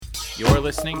You're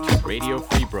listening to Radio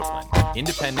Free Brooklyn,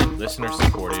 independent,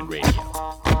 listener-supported radio.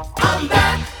 I'm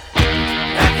back in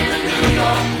the New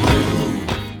York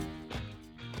groove.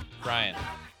 Brian.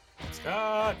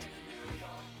 Scott.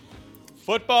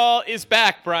 Football is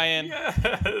back, Brian.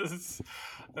 Yes.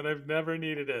 And I've never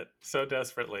needed it so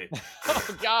desperately.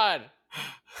 Oh, God.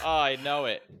 Oh, I know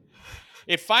it.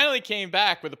 It finally came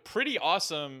back with a pretty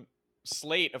awesome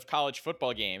slate of college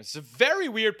football games. It's a very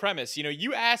weird premise. You know,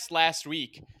 you asked last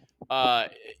week,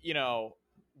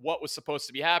 what was supposed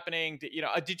to be happening.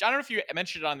 I don't know if you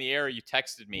mentioned it on the air or you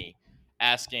texted me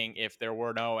asking if there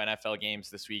were no NFL games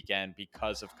this weekend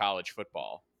because of college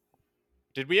football.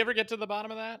 Did we ever get to the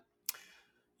bottom of that?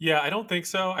 Yeah, I don't think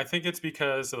so. I think it's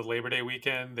because of the Labor Day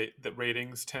weekend. The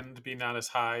ratings tend to be not as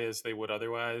high as they would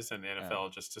otherwise, and the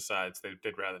NFL just decides they'd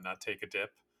rather not take a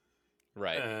dip.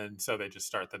 Right. And so they just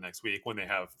start the next week when they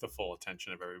have the full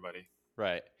attention of everybody.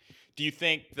 Right. Do you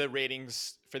think the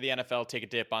ratings for the NFL take a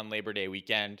dip on Labor Day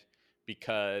weekend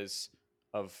because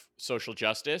of social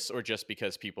justice or just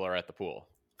because people are at the pool?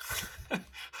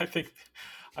 I think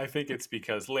it's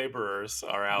because laborers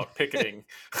are out picketing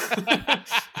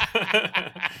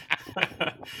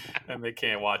and they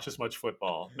can't watch as much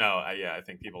football. No, I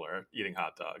think people are eating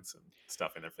hot dogs and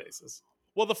stuffing their faces.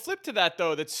 Well, the flip to that,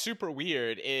 though, that's super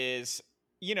weird is,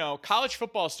 college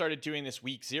football started doing this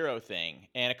week 0 thing.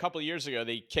 And a couple of years ago,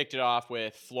 they kicked it off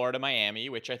with Florida, Miami,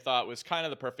 which I thought was kind of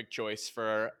the perfect choice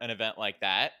for an event like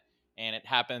that. And it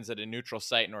happens at a neutral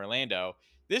site in Orlando.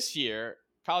 This year,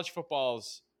 college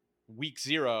football's week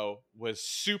 0 was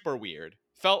super weird.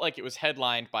 Felt like it was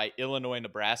headlined by Illinois,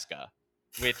 Nebraska,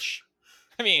 which,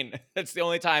 I mean, that's the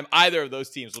only time either of those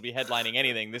teams will be headlining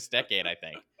anything this decade, I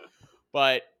think.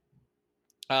 But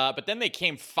then they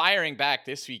came firing back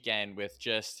this weekend with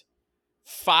just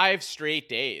 5 straight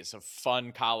days of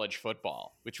fun college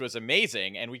football, which was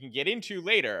amazing, and we can get into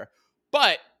later.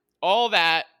 But all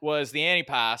that was the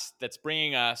antipasto that's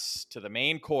bringing us to the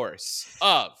main course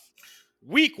of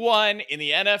Week 1 in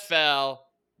the NFL,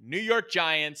 New York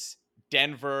Giants,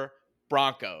 Denver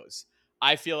Broncos.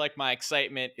 I feel like my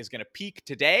excitement is going to peak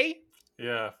today.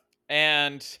 Yeah.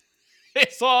 And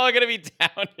it's all going to be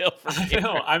downhill from here. I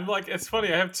know. I'm like, it's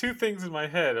funny. I have 2 things in my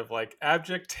head of like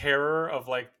abject terror of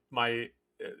like my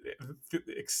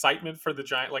excitement for the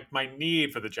Giants, like my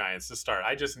need for the Giants to start.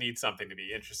 I just need something to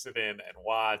be interested in and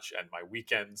watch, and my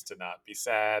weekends to not be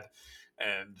sad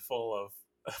and full of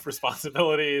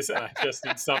responsibilities, and I just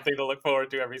need something to look forward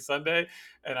to every Sunday.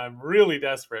 And I'm really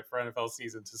desperate for NFL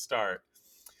season to start,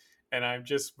 and I'm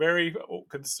just very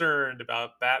concerned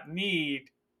about that need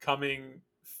coming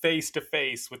face to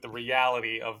face with the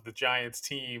reality of the Giants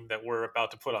team that we're about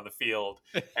to put on the field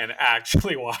and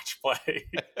actually watch play.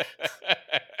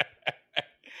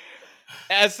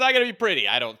 It's not going to be pretty,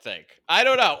 I don't think. I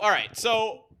don't know. All right,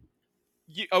 so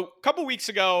a couple weeks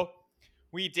ago,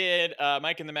 we did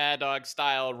Mike and the Mad Dog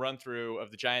style run through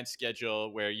of the Giants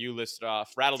schedule where you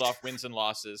rattled off wins and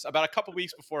losses about a couple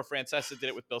weeks before Francesa did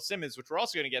it with Bill Simmons, which we're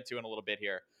also going to get to in a little bit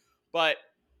here. But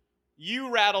you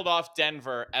rattled off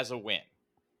Denver as a win.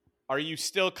 Are you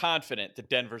still confident that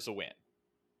Denver's a win?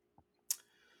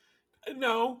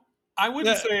 No, I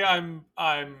wouldn't say I'm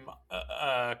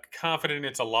confident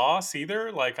it's a loss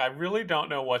either. Like, I really don't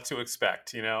know what to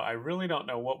expect. I really don't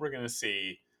know what we're going to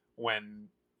see when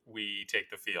we take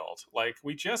the field. Like,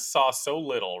 we just saw so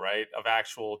little, right, of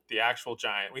the actual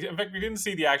Giant. In fact, we didn't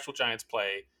see the actual Giants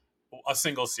play a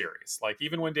single series. Like,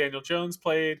 even when Daniel Jones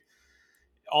played,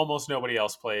 almost nobody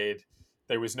else played.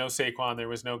 There was no Saquon, there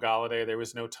was no Galladay, there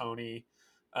was no Tony.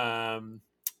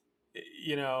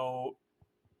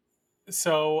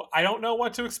 So I don't know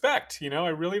what to expect. I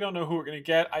really don't know who we're going to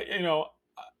get.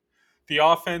 The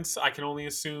offense, I can only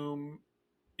assume.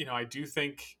 I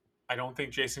don't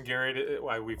think Jason Garrett,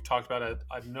 we've talked about it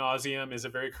ad nauseum, is a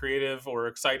very creative or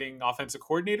exciting offensive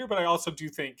coordinator, but I also do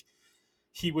think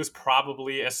he was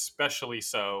probably especially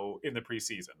so in the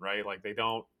preseason, right? Like, they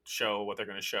don't show what they're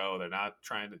going to show. They're not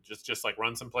trying to just like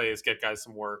run some plays, get guys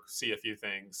some work, see a few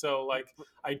things. So, like,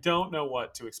 I don't know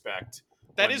what to expect.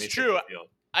 That is true.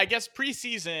 I guess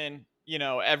preseason,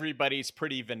 everybody's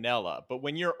pretty vanilla, but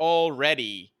when you're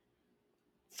already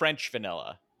French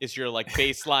vanilla is your like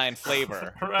baseline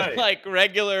flavor, right? Like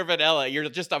regular vanilla, you're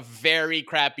just a very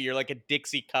crappy. You're like a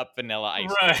Dixie cup vanilla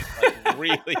ice cream, like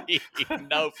really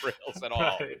no frills at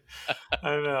all. Right.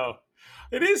 I know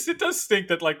it does stink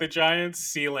that like the Giants'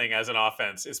 ceiling as an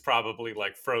offense is probably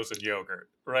like frozen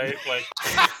yogurt, right? Like,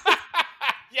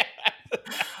 yeah,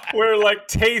 we're like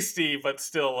tasty, but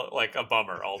still like a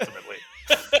bummer ultimately.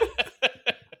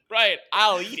 Right,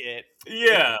 I'll eat it.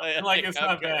 Yeah, like it's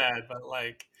not bad, but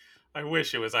like, I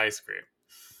wish it was ice cream.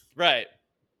 Right.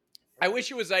 I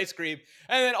wish it was ice cream.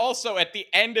 And then also at the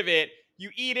end of it, you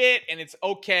eat it and it's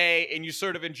okay and you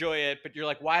sort of enjoy it, but you're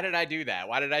like, why did I do that?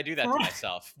 Why did I do that to Right.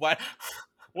 myself? What?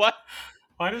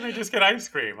 Why didn't I just get ice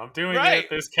cream? I'm doing Right.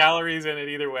 it. There's calories in it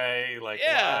either way. Like,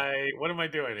 Yeah. why? What am I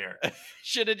doing here?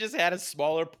 Should have just had a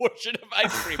smaller portion of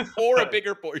ice cream or a Right.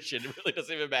 bigger portion. It really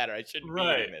doesn't even matter. I shouldn't be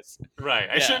Right. eating this. Right.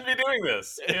 I Yeah. shouldn't be doing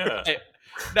this. Yeah. Right.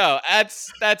 No,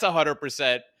 that's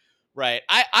 100% right.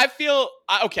 I feel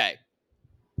okay.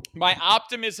 My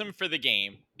optimism for the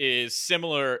game is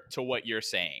similar to what you're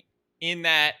saying in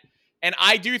that, and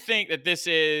I do think that this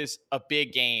is a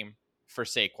big game for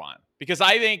Saquon because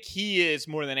I think he is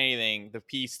more than anything the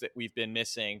piece that we've been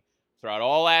missing throughout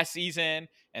all last season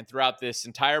and throughout this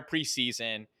entire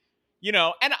preseason.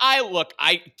 And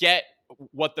I get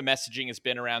what the messaging has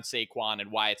been around Saquon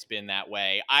and why it's been that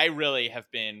way. I really have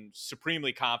been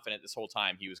supremely confident this whole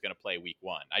time he was going to play week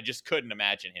 1. I just couldn't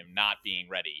imagine him not being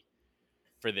ready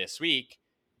for this week.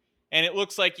 And it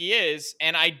looks like he is.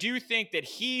 And I do think that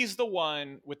he's the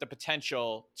one with the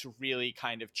potential to really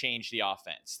kind of change the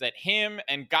offense. That him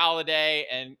and Galladay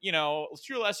and,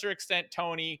 to a lesser extent,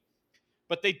 Tony,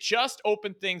 but they just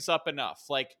open things up enough.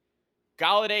 Like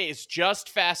Galladay is just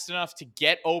fast enough to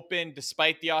get open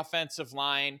despite the offensive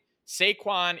line.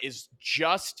 Saquon is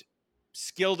just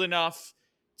skilled enough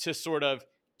to sort of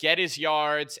get his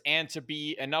yards and to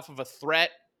be enough of a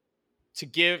threat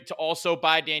to also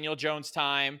buy Daniel Jones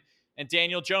time. And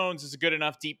Daniel Jones is a good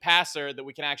enough deep passer that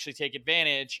we can actually take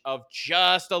advantage of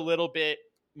just a little bit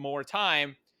more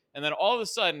time. And then all of a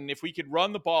sudden, if we could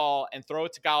run the ball and throw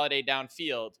it to Galladay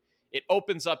downfield, it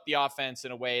opens up the offense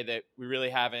in a way that we really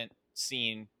haven't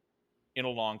seen in a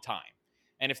long time.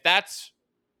 And if that's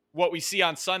what we see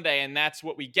on Sunday and that's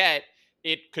what we get,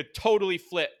 it could totally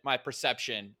flip my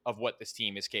perception of what this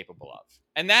team is capable of.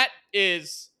 And that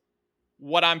is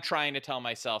what I'm trying to tell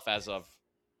myself as of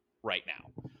right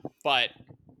now. But,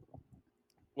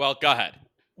 well, go ahead.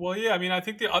 Well, yeah, I mean, I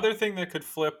think the other thing that could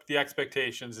flip the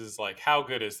expectations is like, how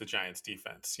good is the Giants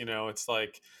defense? It's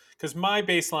like, because my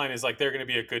baseline is like they're going to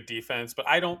be a good defense, but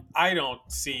I don't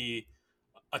see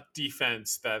a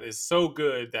defense that is so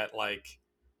good that like,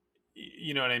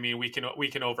 you know what I mean? We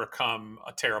can overcome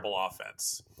a terrible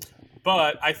offense.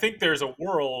 But I think there's a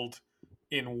world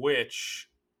in which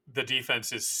the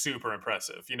defense is super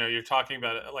impressive. You're talking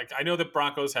about like, I know the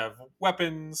Broncos have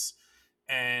weapons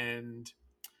and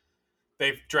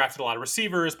they've drafted a lot of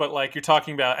receivers, but like you're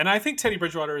talking about, and I think Teddy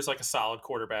Bridgewater is like a solid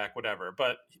quarterback, whatever,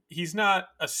 but he's not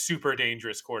a super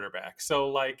dangerous quarterback. So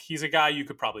like he's a guy you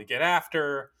could probably get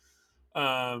after.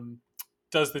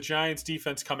 Does the Giants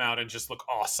defense come out and just look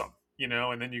awesome?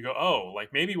 And then you go, oh,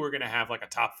 like maybe we're going to have like a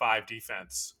top 5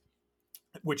 defense,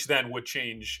 which then would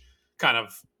change kind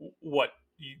of what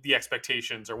the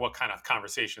expectations or what kind of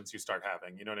conversations you start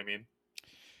having. You know what I mean?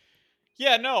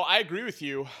 Yeah, no, I agree with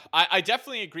you. I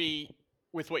definitely agree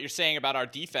with what you're saying about our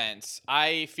defense.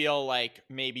 I feel like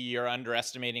maybe you're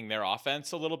underestimating their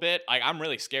offense a little bit. I'm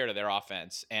really scared of their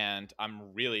offense, and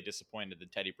I'm really disappointed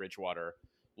that Teddy Bridgewater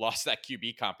lost that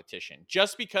QB competition.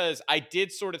 Just because I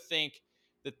did sort of think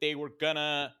that they were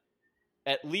gonna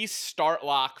at least start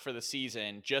lock for the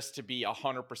season just to be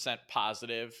 100%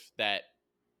 positive that,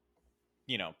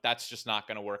 that's just not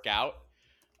going to work out.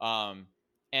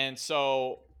 And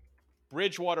so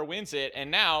Bridgewater wins it.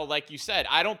 And now, like you said,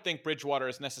 I don't think Bridgewater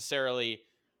is necessarily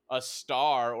a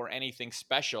star or anything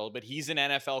special, but he's an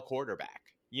NFL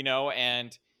quarterback,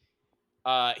 and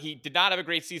he did not have a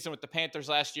great season with the Panthers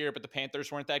last year, but the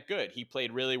Panthers weren't that good. He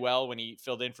played really well when he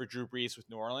filled in for Drew Brees with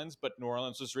New Orleans, but New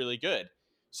Orleans was really good.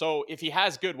 So if he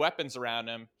has good weapons around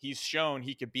him, he's shown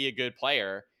he could be a good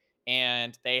player.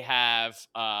 And they have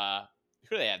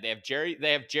who do they have? They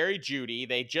have Jerry Jeudy.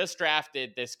 They just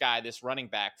drafted this guy, this running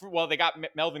back. Well, they got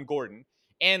Melvin Gordon,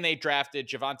 and they drafted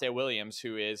Javonte Williams,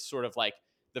 who is sort of like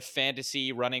the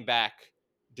fantasy running back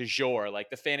du jour, like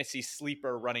the fantasy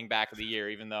sleeper running back of the year,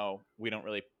 even though we don't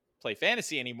really play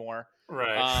fantasy anymore.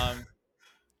 Right.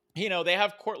 They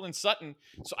have Cortland Sutton.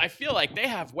 So I feel like they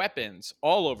have weapons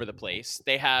all over the place.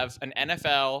 They have an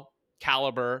NFL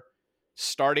caliber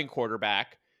starting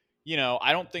quarterback.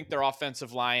 I don't think their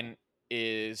offensive line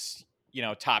is,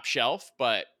 top shelf,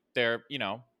 but they're,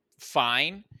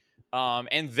 fine.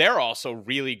 And they're also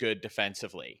really good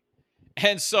defensively.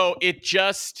 And so it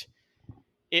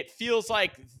feels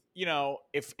like,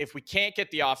 if we can't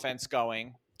get the offense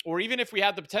going, or even if we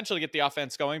have the potential to get the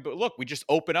offense going, but look, we just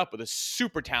open up with a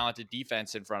super talented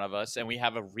defense in front of us and we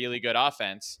have a really good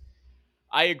offense.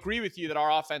 I agree with you that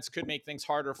our offense could make things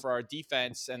harder for our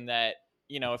defense, and that,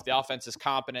 if the offense is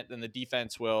competent, then the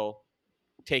defense will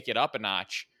take it up a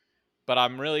notch. but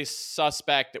I'm really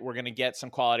suspect that we're going to get some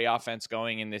quality offense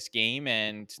going in this game,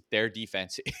 and their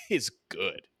defense is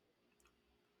good.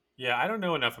 Yeah, I don't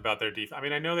know enough about their defense. I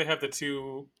mean, I know they have the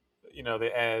two,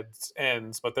 the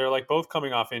ends, but they're like both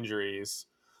coming off injuries.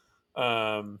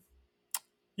 Um,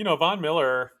 Von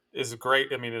Miller is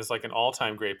great. I mean, is like an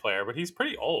all-time great player, but he's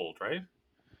pretty old, right?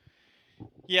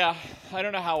 Yeah, I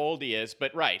don't know how old he is,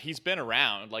 but right, he's been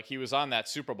around. Like he was on that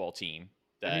Super Bowl team.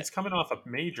 And he's coming off a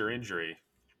major injury.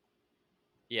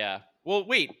 Yeah. Well,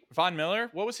 wait, Von Miller,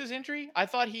 what was his injury? I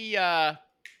thought he opted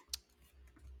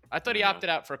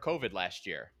out for COVID last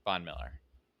year, Von Miller.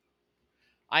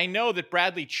 I know that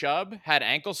Bradley Chubb had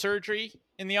ankle surgery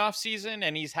in the offseason,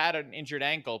 and he's had an injured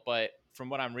ankle, but from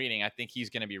what I'm reading, I think he's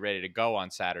going to be ready to go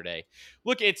on Saturday.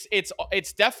 Look, it's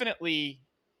definitely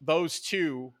those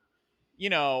two.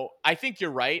 I think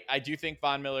you're right. I do think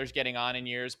Von Miller's getting on in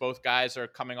years. Both guys are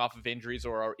coming off of injuries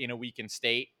or are in a weakened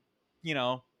state.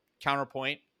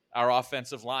 Counterpoint, our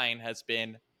offensive line has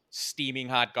been steaming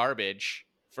hot garbage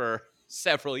for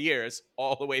several years,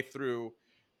 all the way through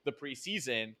the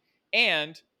preseason.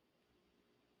 And,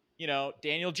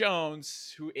 Daniel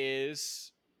Jones, who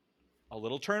is a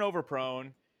little turnover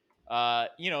prone,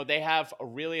 they have a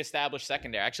really established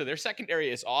secondary. Actually, their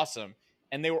secondary is awesome,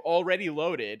 and they were already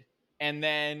loaded. And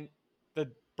then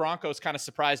the Broncos kind of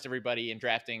surprised everybody in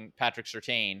drafting Patrick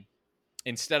Surtain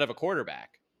instead of a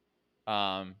quarterback.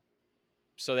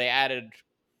 So they added,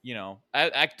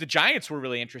 the Giants were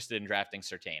really interested in drafting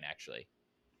Surtain, actually.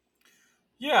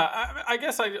 Yeah, I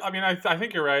guess I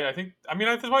think you're right.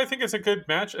 That's why I think it's a good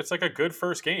match. It's like a good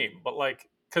first game, but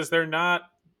because they're not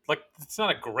it's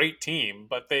not a great team,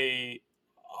 but they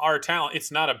are talent. It's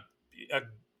not a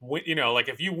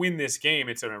if you win this game,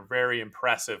 it's a very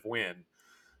impressive win.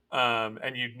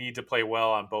 And you need to play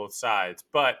well on both sides,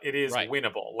 but it is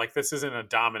winnable. This isn't a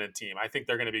dominant team. I think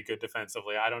they're going to be good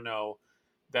defensively. I don't know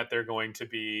that they're going to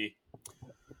be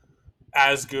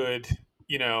as good,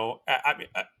 I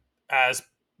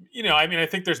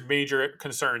think there's major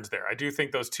concerns there. I do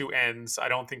think those two ends, I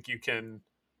don't think you can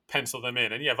pencil them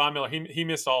in. And yeah, Von Miller, he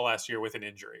missed all last year with an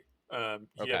injury.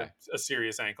 He had a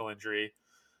serious ankle injury.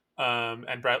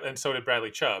 And so did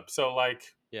Bradley Chubb. So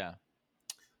yeah.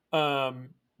 I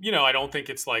don't think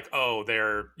it's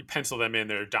you pencil them in,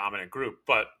 they're a dominant group,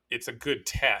 but it's a good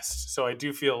test. So I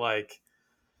do feel like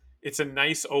it's a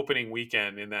nice opening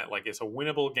weekend in that it's a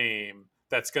winnable game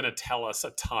that's going to tell us a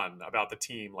ton about the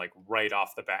team right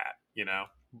off the bat,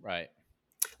 Right.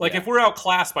 If we're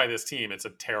outclassed by this team, it's a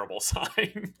terrible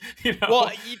sign.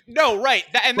 Well, no, right.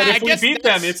 If we beat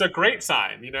them, it's a great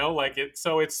sign.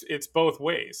 It's both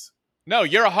ways. No,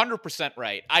 you're 100%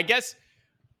 right. I guess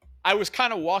I was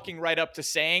kind of walking right up to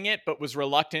saying it, but was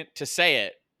reluctant to say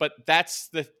it. But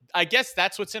I guess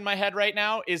that's what's in my head right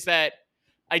now, is that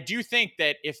I do think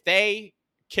that if they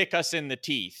kick us in the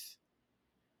teeth,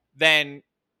 then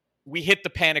we hit the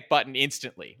panic button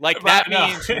instantly. That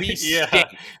means we stink.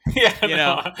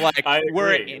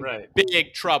 We're in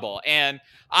big trouble. And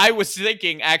I was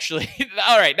thinking, actually,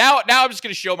 all right, now I'm just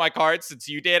going to show my cards since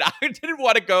you did. I didn't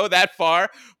want to go that far,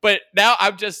 but now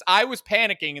I was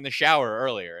panicking in the shower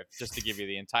earlier, just to give you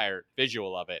the entire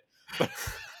visual of it. But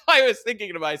I was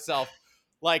thinking to myself,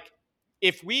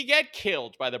 if we get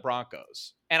killed by the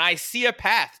Broncos, and I see a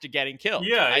path to getting killed,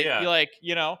 I feel like,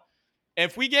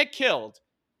 if we get killed,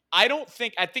 I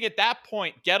think at that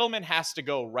point, Gettleman has to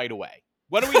go right away.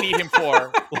 What do we need him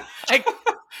for?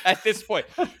 At this point?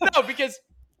 No, because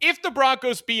if the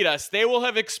Broncos beat us, they will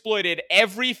have exploited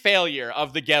every failure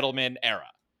of the Gettleman era.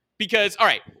 Because, all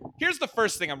right, here's the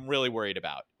first thing I'm really worried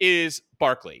about is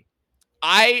Barkley.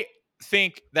 I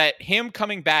think that him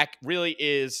coming back really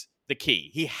is the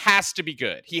key. He has to be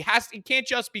good. He can't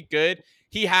just be good.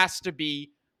 He has to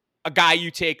be a guy you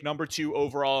take number 2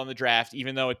 overall in the draft,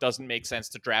 even though it doesn't make sense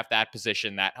to draft that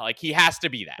position. That he has to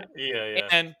be that. Yeah.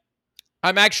 And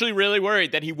I'm actually really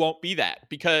worried that he won't be that,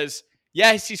 because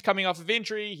yes, he's coming off of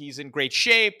injury. He's in great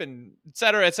shape and et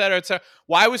cetera, et cetera, et cetera.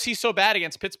 Why was he so bad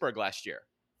against Pittsburgh last year?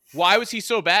 Why was he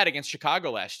so bad against Chicago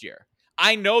last year?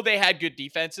 I know they had good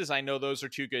defenses. I know those are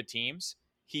two good teams.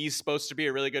 He's supposed to be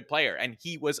a really good player, and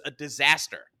he was a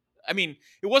disaster. I mean,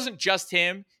 it wasn't just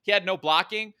him. He had no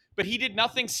blocking, but he did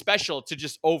nothing special to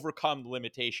just overcome the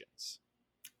limitations.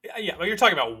 Yeah, but you're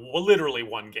talking about literally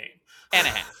one game and a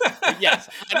half. Yes,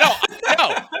 I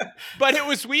know. But it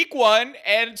was week 1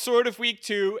 and sort of week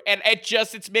 2, and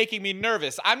it's making me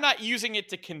nervous. I'm not using it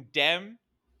to condemn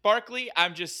Barkley.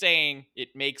 I'm just saying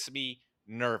it makes me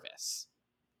nervous.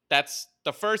 That's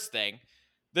the first thing.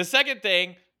 The second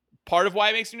thing, part of why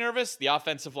it makes me nervous, the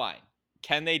offensive line.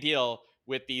 Can they deal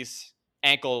with these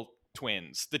ankle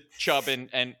twins, the Chubb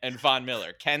and Von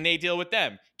Miller? Can they deal with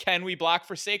them? Can we block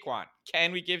for Saquon?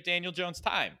 Can we give Daniel Jones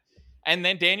time? And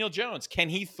then Daniel Jones, can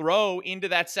he throw into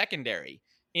that secondary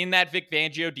in that Vic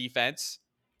Fangio defense?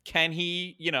 Can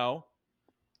he,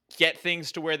 get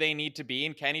things to where they need to be?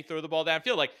 And can he throw the ball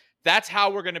downfield? Like, that's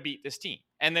how we're going to beat this team.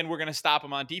 And then we're going to stop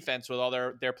them on defense with all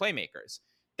their playmakers.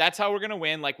 That's how we're going to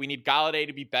win. Like, we need Galladay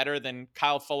to be better than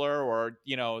Kyle Fuller or,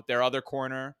 their other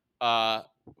corner,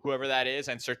 whoever that is,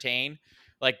 and Surtain.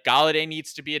 Like, Galladay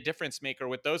needs to be a difference maker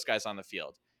with those guys on the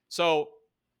field. So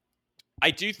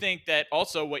I do think that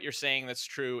also what you're saying that's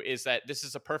true is that this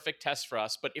is a perfect test for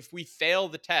us. But if we fail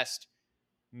the test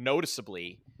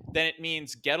noticeably, then it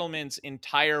means Gettleman's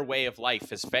entire way of life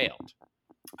has failed.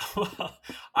 Well,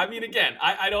 I mean, again,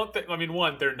 I don't think. I mean,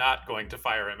 one, they're not going to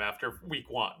fire him after week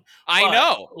one. I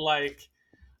know. Like,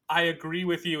 I agree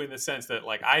with you in the sense that,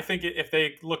 like, I think if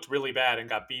they looked really bad and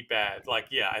got beat bad, like,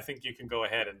 yeah, I think you can go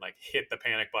ahead and like hit the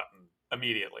panic button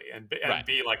immediately and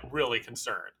be like really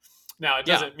concerned. Now, it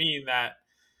doesn't mean that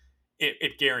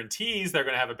it guarantees they're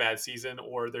going to have a bad season,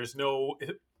 or there's no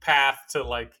path to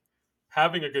like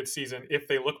having a good season if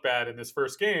they look bad in this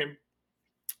first game.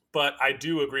 But I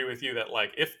do agree with you that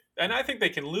like and I think they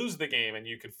can lose the game and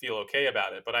you could feel okay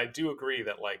about it. But I do agree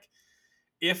that like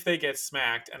if they get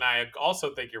smacked, and I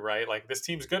also think you're right, like this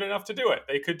team's good enough to do it.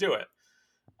 They could do it.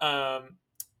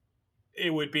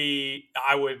 It would be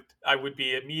I would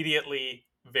be immediately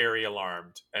very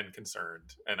alarmed and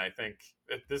concerned. And I think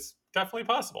that this is definitely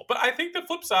possible. But I think the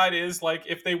flip side is like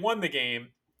if they won the game,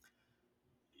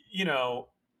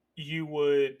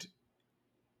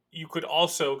 you could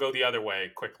also go the other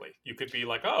way quickly. You could be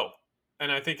like, oh,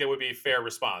 and I think it would be a fair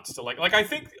response to like I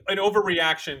think an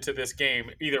overreaction to this game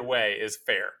either way is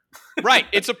fair. Right.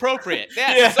 It's appropriate.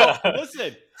 Yeah. So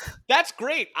listen, that's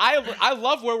great. I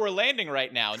love where we're landing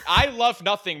right now. I love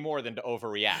nothing more than to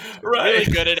overreact. I'm really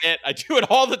good at it. I do it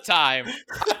all the time.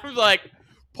 I'm like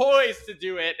poised to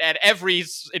do it at every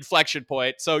inflection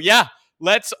point. So yeah,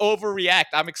 let's overreact.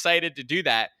 I'm excited to do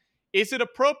that. Is it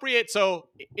appropriate? So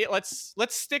let's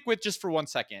stick with just for 1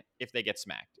 second. If they get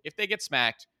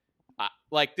smacked,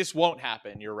 like this won't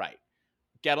happen. You're right.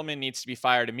 Gettleman needs to be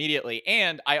fired immediately.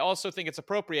 And I also think it's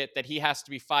appropriate that he has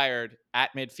to be fired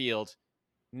at midfield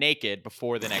naked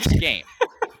before the next game.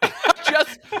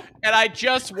 I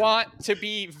just want to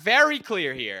be very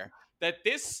clear here that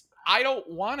I don't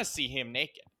want to see him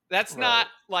naked. That's not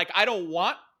like, I don't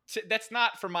want to, that's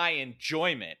not for my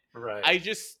enjoyment. Right.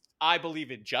 I believe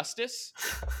in justice,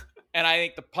 and I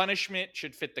think the punishment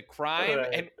should fit the crime.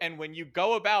 Right. And when you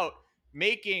go about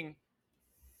making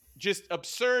just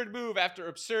absurd move after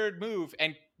absurd move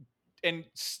and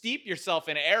steep yourself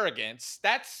in arrogance,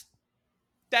 that's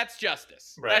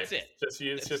justice. Right. That's it.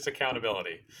 It's just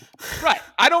accountability. Right.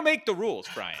 I don't make the rules,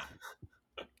 Brian.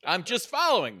 I'm just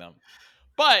following them.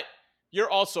 But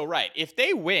you're also right. If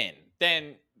they win,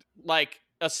 then like,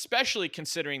 especially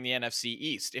considering the NFC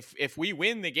East, if we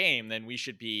win the game, then we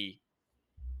should be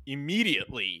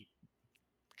immediately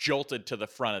jolted to the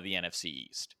front of the NFC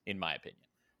East, in my opinion.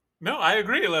 No, I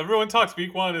agree. Everyone talks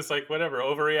week one is like whatever,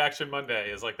 overreaction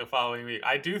Monday is like the following week.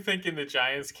 I do think in the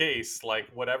Giants case, like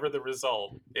whatever the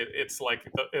result, it's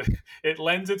like it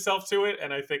lends itself to it,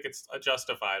 and I think it's a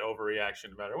justified overreaction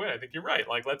no matter what. I think you're right.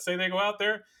 Like, let's say they go out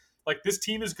there, like this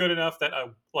team is good enough that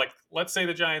like let's say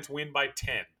the Giants win by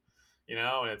 10.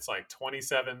 And it's like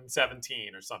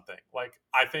 27-17 or something. Like,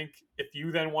 I think if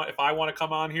I want to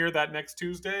come on here that next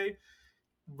Tuesday,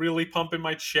 really puffing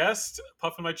my chest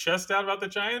out about the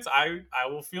Giants, I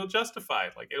will feel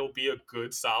justified. Like, it'll be a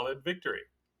good, solid victory.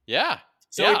 Yeah.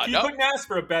 So you couldn't ask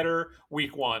for a better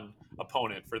week one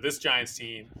opponent for this Giants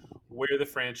team, where the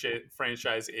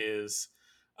franchise is,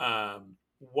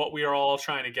 what we are all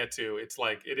trying to get to. It's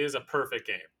like, it is a perfect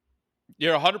game.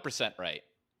 You're 100% right.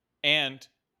 And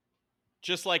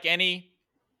just like any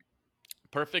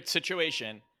perfect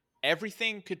situation,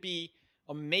 everything could be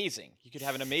amazing. You could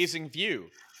have an amazing view,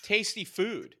 tasty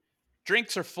food,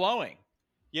 drinks are flowing,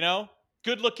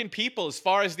 good looking people as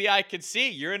far as the eye can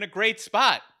see. You're in a great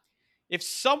spot. If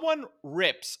someone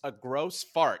rips a gross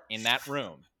fart in that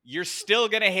room, you're still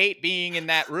going to hate being in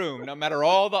that room, no matter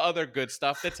all the other good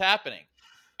stuff that's happening.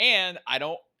 And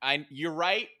you're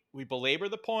right. We belabor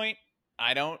the point.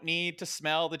 I don't need to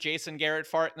smell the Jason Garrett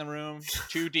fart in the room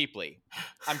too deeply.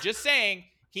 I'm just saying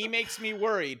he makes me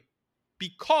worried,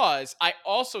 because I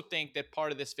also think that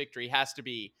part of this victory has to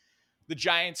be the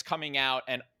Giants coming out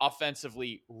and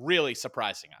offensively really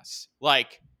surprising us.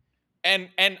 Like, and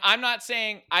I'm not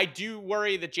saying, I do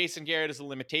worry that Jason Garrett is a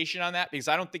limitation on that, because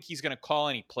I don't think he's going to call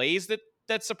any plays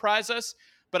that surprise us.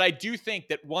 But I do think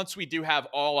that once we do have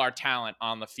all our talent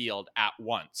on the field at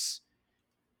once,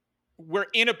 we're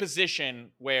in a position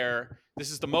where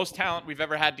this is the most talent we've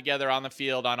ever had together on the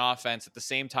field on offense at the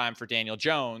same time for Daniel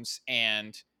Jones,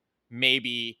 and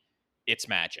maybe it's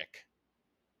magic.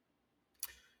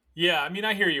 Yeah, I mean,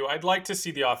 I hear you. I'd like to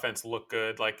see the offense look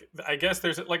good. Like, I guess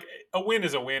there's like a win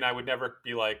is a win. I would never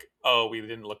be like, oh, we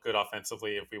didn't look good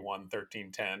offensively if we won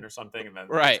 13-10 or something, and then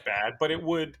Right. it's bad. But it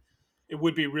would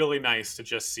be really nice to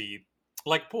just see,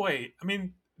 like, boy, I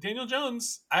mean, Daniel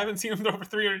Jones, I haven't seen him throw over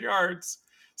 300 yards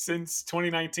since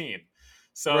 2019.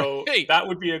 So Right. that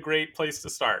would be a great place to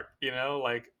start.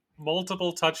 Like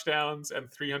multiple touchdowns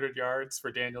and 300 yards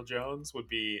for Daniel Jones would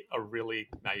be a really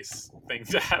nice thing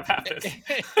to have happen.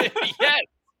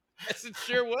 Yes, it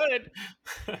sure would.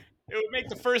 It would make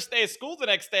the first day of school the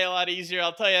next day a lot easier.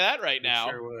 I'll tell you that right now.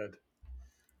 It sure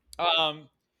would.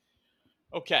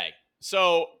 Okay,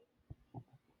 so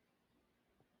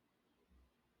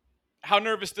how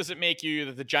nervous does it make you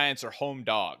that the Giants are home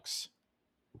dogs?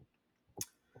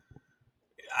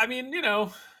 I mean,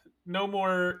 no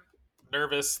more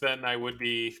nervous than I would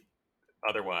be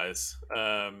otherwise.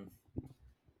 That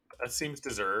seems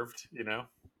deserved,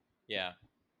 Yeah,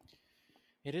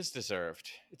 it is deserved.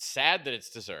 It's sad that it's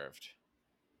deserved,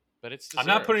 but it's deserved.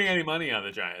 I'm not putting any money on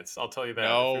the Giants. I'll tell you that.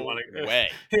 No way.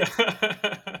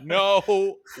 Yeah.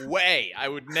 No way. I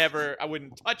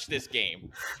wouldn't touch this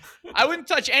game. I wouldn't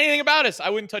touch anything about us. I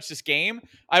wouldn't touch this game.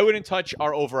 I wouldn't touch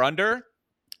our over-under.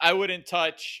 I wouldn't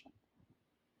touch,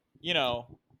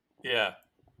 Yeah.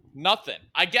 nothing.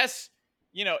 I guess,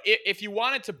 if you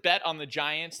wanted to bet on the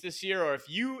Giants this year, or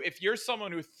if you're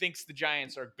someone who thinks the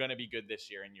Giants are going to be good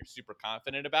this year and you're super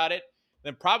confident about it,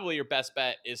 then probably your best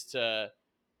bet is to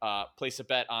place a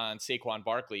bet on Saquon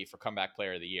Barkley for comeback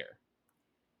player of the year.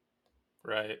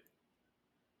 Right.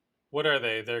 What are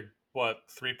they? They're what,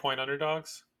 3-point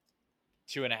underdogs?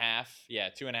 2.5. Yeah,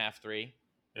 2.5, 3.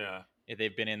 Yeah.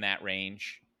 They've been in that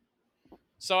range.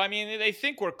 So, I mean, they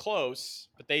think we're close,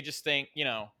 but they just think,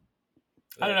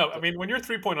 I don't know. I mean, when you're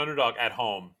 3-point underdog at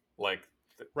home, like,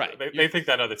 right. They think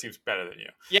that other team's better than you.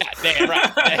 Yeah, damn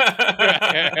right.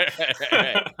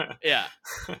 Right. Yeah.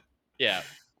 Yeah.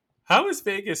 How is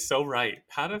Vegas so right?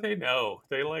 How do they know?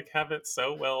 They have it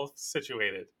so well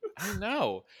situated. I don't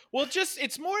know. Well,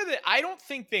 it's more that I don't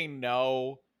think they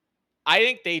know. I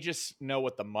think they just know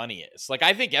what the money is. Like,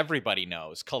 I think everybody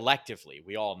knows collectively.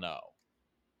 We all know.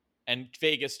 And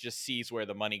Vegas just sees where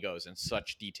the money goes in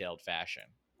such detailed fashion.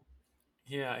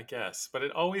 Yeah, I guess. But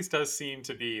it always does seem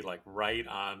to be right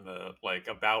on the,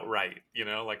 about right, I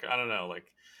don't know,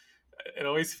 it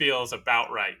always feels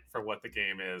about right for what the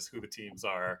game is, who the teams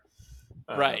are.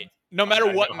 Right. No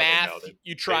matter what math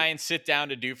you try and sit down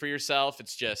to do for yourself,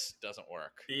 it just doesn't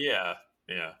work. Yeah.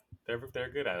 Yeah. They're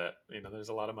good at it. There's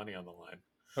a lot of money on the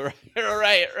line.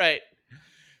 Right.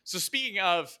 So speaking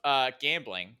of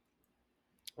gambling,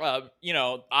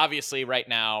 obviously right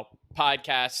now,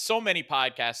 so many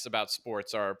podcasts about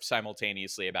sports are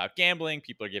simultaneously about gambling.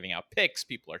 People are giving out picks.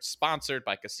 People are sponsored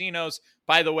by casinos.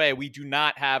 By the way, we do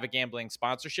not have a gambling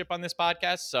sponsorship on this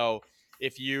podcast. So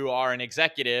if you are an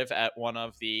executive at one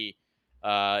of the,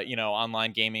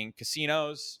 online gaming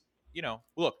casinos,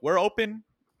 look, we're open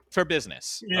for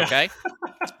business. Yeah. Okay.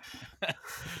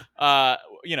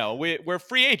 We're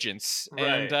free agents,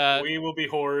 right. And we will be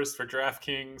whores for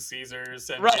DraftKings, Caesars,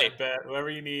 and right. Bet, whoever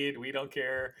you need. We don't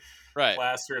care. Right.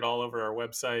 Plaster it all over our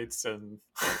websites and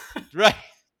right.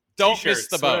 Don't T-shirts, miss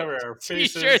the boat. Whatever, our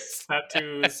faces, T-shirts,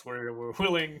 tattoos. We're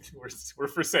willing. We're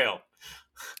for sale.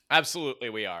 Absolutely,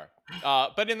 we are.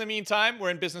 But in the meantime, we're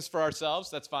in business for ourselves.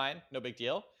 That's fine. No big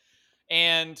deal.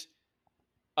 And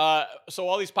so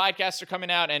all these podcasts are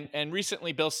coming out, and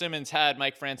recently Bill Simmons had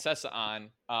Mike Francesa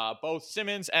on. Both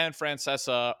Simmons and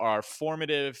Francesa are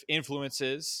formative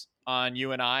influences on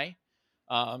you and I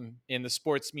in the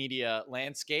sports media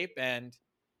landscape. And,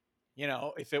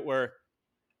 if it were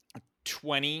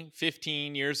 20,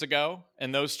 15 years ago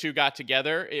and those two got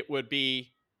together, it would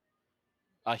be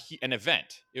an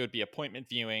event. It would be appointment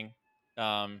viewing.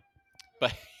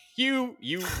 But you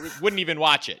wouldn't even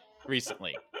watch it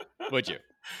recently, would you?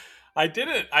 I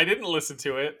didn't listen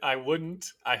to it. I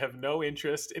wouldn't. I have no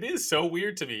interest. It is so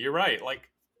weird to me. You're right.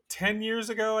 10 years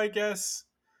ago, I guess,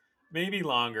 maybe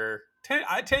longer.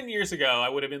 10 years ago, I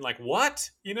would have been like, what?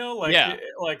 Yeah.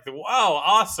 Wow,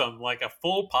 awesome. A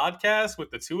full podcast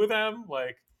with the two of them.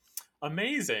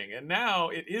 Amazing. And now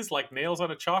it is like nails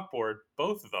on a chalkboard,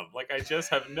 both of them. I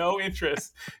just have no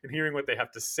interest in hearing what they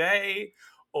have to say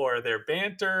or their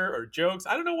banter or jokes.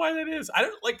 I don't know why that is. I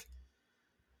don't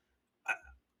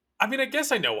I mean, I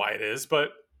guess I know why it is,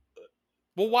 but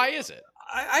well, why is it?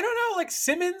 I don't know, like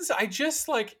Simmons, I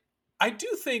do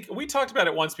think we talked about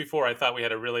it once before. I thought we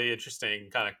had a really interesting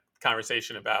kind of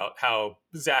conversation about how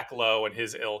Zach Lowe and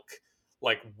his ilk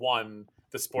like won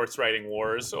the sports writing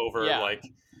wars over Yeah, like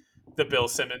the Bill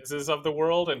Simmonses of the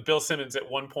world. And Bill Simmons at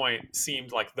one point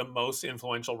seemed like the most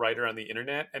influential writer on the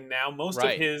internet. And now most of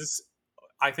right, his,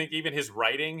 I think even his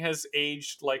writing has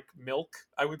aged like milk,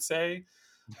 I would say.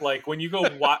 Like when you go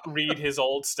read his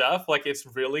old stuff, like it's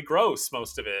really gross,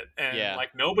 most of it. And yeah,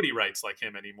 like nobody writes like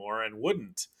him anymore and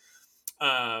wouldn't.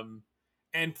 Um,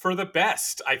 and for the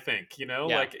best, I think, yeah,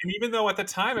 like, and even though at the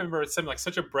time I remember it seemed like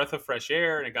such a breath of fresh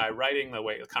air and a guy writing the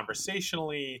way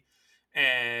conversationally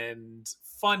and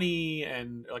funny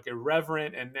and like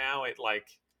irreverent, and now it like,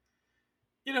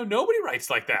 nobody writes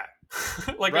like that.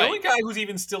 Like the only right, guy who's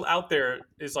even still out there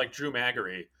is like Drew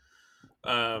Magary,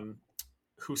 um,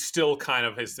 who still kind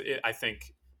of is, I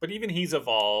think, but even he's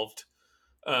evolved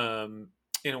um,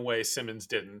 in a way Simmons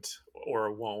didn't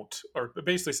or won't, or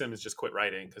basically Simmons just quit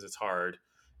writing because it's hard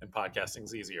and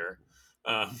podcasting's easier.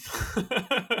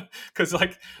 Because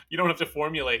like you don't have to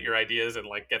formulate your ideas and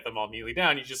like get them all neatly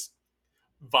down. You just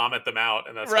vomit them out,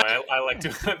 and that's right. why I like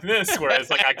doing this. Whereas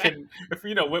like I can, if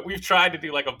we've tried to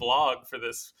do like a blog for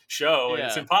this show, and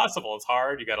it's Yeah, impossible. It's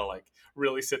hard. You got to like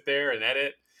really sit there and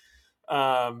edit.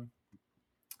 Um,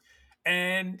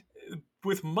 and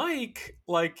with Mike,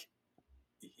 like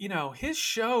his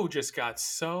show just got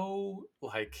so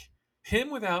like him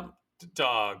without the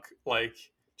dog, like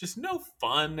just no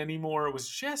fun anymore. It was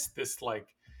just this like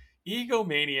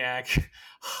egomaniac,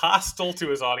 hostile to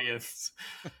his audience,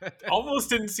 almost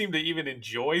didn't seem to even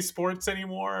enjoy sports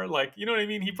anymore. Like, you know what I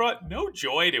mean? He brought no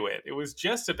joy to it. It was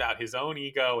just about his own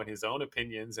ego and his own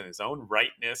opinions and his own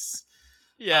rightness.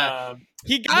 yeah. Um,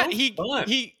 He got no fun.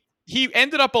 he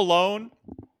ended up alone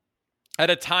at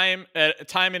a time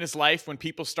in his life when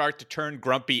people start to turn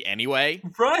grumpy anyway.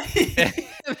 Right.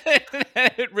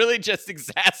 It really just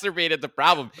exacerbated the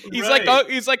problem. Right.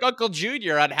 He's like Uncle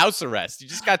Junior on house arrest. He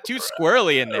just got too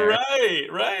squirrely in there.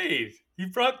 Right. He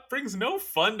brings no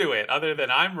fun to it other than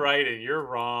I'm right and you're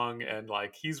wrong, and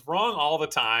like he's wrong all the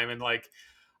time. And like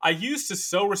I used to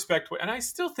so respect, and I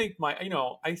still think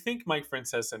I think Mike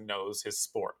Francesa knows his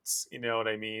sports. You know what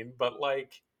I mean? But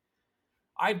like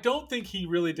I don't think he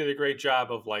really did a great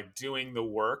job of like doing the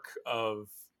work of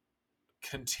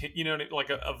continue,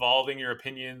 like evolving your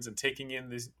opinions and taking in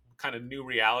these kind of new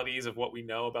realities of what we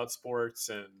know about sports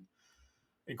and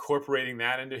incorporating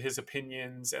that into his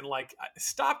opinions, and like I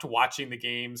stopped watching the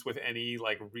games with any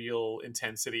like real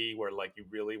intensity where like you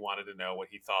really wanted to know what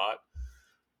he thought.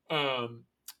 um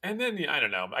and then I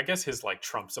don't know, I guess his like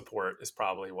Trump support is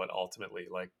probably what ultimately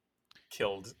like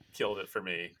killed it for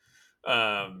me.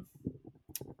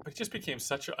 But he just became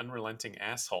such an unrelenting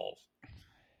asshole.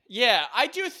 Yeah, I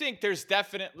do think there's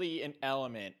definitely an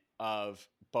element of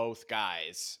both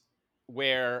guys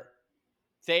where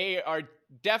they are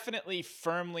definitely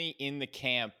firmly in the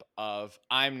camp of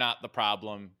I'm not the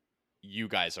problem, you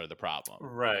guys are the problem.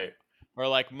 Right. Or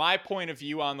like my point of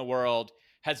view on the world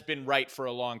has been right for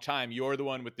a long time. You're the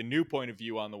one with the new point of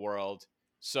view on the world.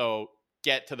 So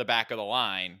get to the back of the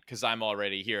line because I'm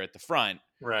already here at the front.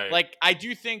 Right. Like I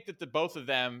do think that the both of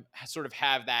them sort of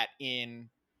have that in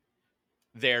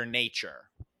their nature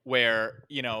where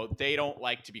they don't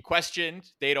like to be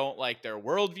questioned, they don't like their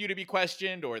worldview to be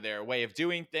questioned or their way of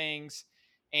doing things,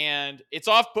 and it's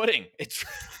off-putting. It's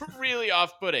really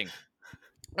off-putting.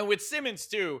 And with Simmons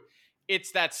too,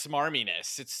 it's that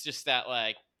smarminess. It's just that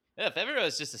like, if everyone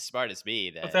was just as smart as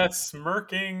me, But then that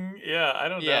smirking, yeah, I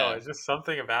don't know. yeah, It's just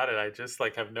something about it. I just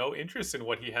like have no interest in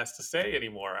what he has to say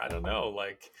anymore. I don't know.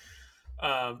 Like,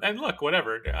 and look,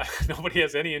 whatever. Nobody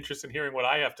has any interest in hearing what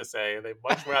I have to say. They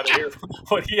much rather hear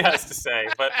what he has to say.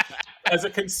 But as a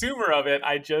consumer of it,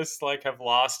 I just like have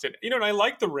lost it. And I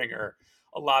like the Ringer,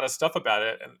 a lot of stuff about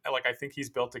it, and like I think he's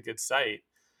built a good site,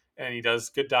 and he does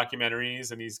good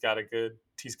documentaries, and he's got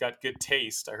good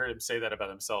taste. I heard him say that about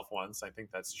himself once. I think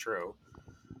that's true.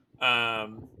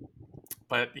 Um,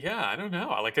 but yeah, I don't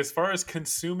know. Like as far as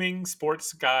consuming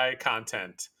sports guy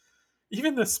content,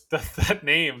 even that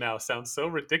name now sounds so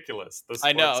ridiculous. The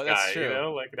I sports know that's guy,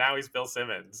 true. like now he's Bill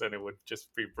Simmons, and it would just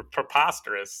be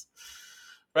preposterous.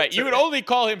 Right, you would only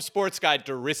call him sports guy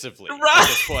derisively at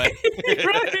this Right, point.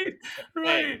 right, Hey,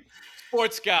 right.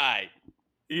 sports guy.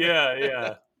 Yeah,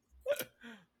 yeah.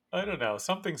 I don't know.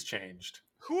 Something's changed.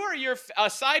 Who are your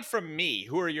aside from me?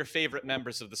 Who are your favorite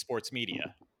members of the sports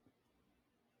media?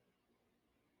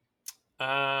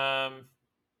 Um,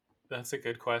 that's a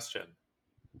good question.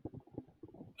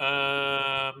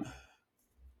 Um,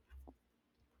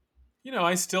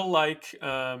 I still like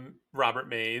Robert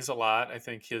Mays a lot. I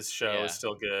think his show is Yeah.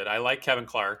 still good. I like Kevin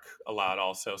Clark a lot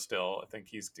also still. I think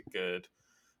he's good.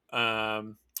 I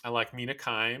like Mina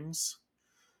Kimes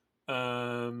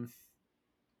um,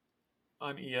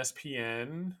 on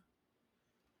ESPN.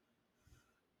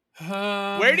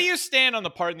 Where Um, do you stand on the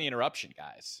Pardon the Interruption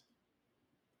guys?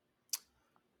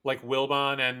 like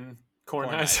Wilbon and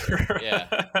Kornheiser. Kornheiser. Yeah.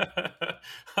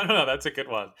 I don't know. That's a good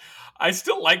one. I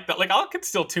still like that. Like I could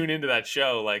still tune into that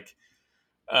show. Like,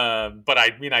 but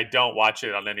I mean, I don't watch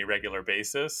it on any regular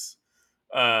basis.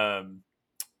 Um,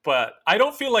 but I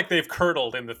don't feel like they've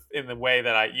curdled in the way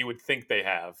that you would think they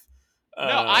have. No,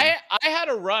 Um, I had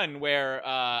a run where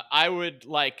I would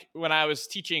like when I was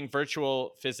teaching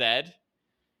virtual phys ed,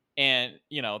 and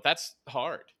that's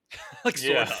hard, like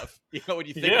sort yeah, of, when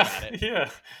you think yeah, about it. yeah.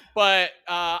 But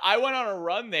I went on a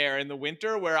run there in the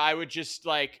winter where I would just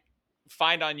like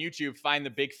find on YouTube, find the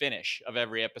big finish of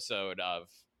every episode of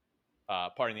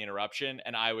Pardon the Interruption,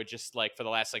 and I would just like for the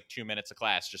last like 2 minutes of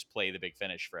class just play the big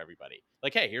finish for everybody.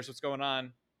 Like, hey, here's what's going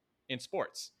on in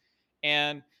sports,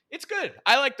 and it's good.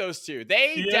 I like those two.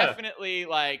 They Yeah. definitely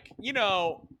like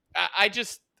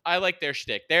I like their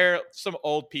shtick. They're some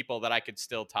old people that I could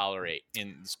still tolerate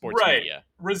in sports Right. media.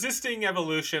 Resisting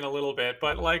evolution a little bit,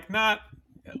 but like not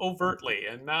overtly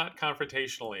and not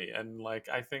confrontationally. And like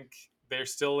I think they're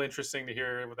still interesting to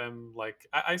hear them. Like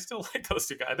I still like those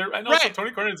two guys. And also Right.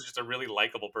 Tony Cornette is just a really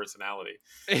likable personality.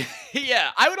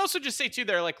 Yeah, I would also just say too,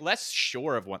 they're like less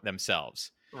sure of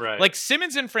themselves. Right. Like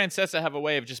Simmons and Francesa have a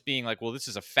way of just being like, well, this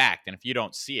is a fact, and if you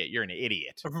don't see it, you're an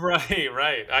idiot. Right,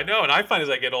 right. I know, and I find as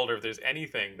I get older, if there's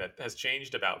anything that has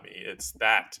changed about me, it's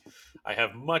that I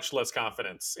have much less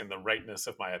confidence in the rightness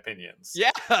of my opinions.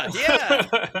 Yeah,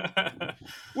 yeah.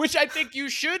 Which I think you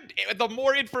should. The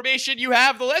more information you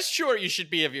have, the less sure you should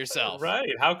be of yourself. Right.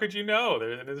 How could you know?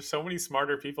 There's so many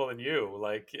smarter people than you.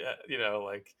 Like, Yeah.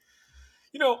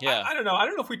 I don't know. I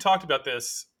don't know if we talked about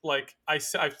this. Like,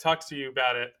 I've talked to you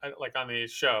about it, like on the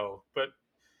show, but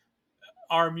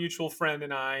our mutual friend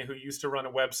and I, who used to run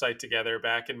a website together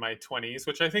back in my 20s,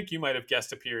 which I think you might have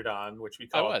guest appeared on, which we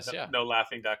I called was, yeah.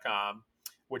 NoLaughing.com,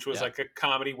 which was Yeah. like a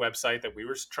comedy website that we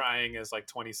were trying as like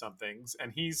 20 somethings.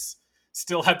 And he's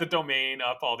still had the domain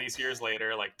up all these years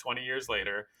later, like 20 years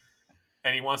later.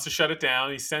 And he wants to shut it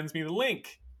down. He sends me the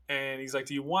link and he's like,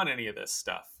 "Do you want any of this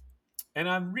stuff?" And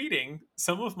I'm reading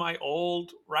some of my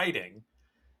old writing.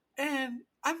 And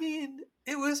I mean,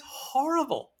 it was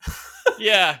horrible.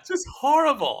 Yeah. Just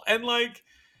horrible. And like,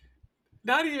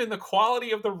 not even the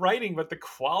quality of the writing, but the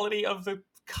quality of the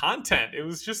content. It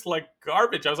was just like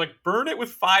garbage. I was like, burn it with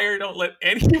fire. Don't let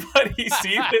anybody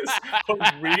see this or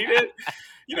read it.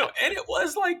 And it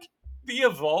was like the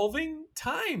evolving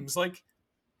times. Like,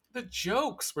 the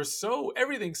jokes were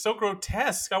everything so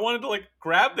grotesque. I wanted to like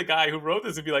grab the guy who wrote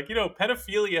this and be like,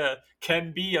 pedophilia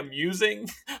can be amusing,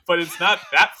 but it's not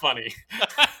that funny.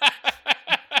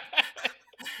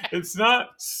 It's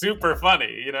not super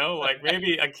funny, like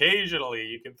maybe occasionally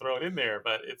you can throw it in there,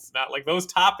 but it's not like those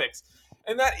topics.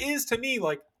 And that is to me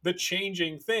like the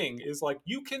changing thing is like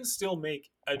you can still make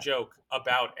a joke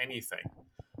about anything,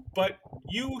 but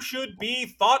you should be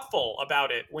thoughtful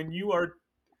about it when you are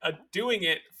doing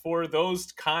it for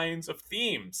those kinds of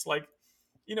themes. Like,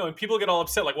 and people get all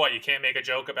upset, like, what, you can't make a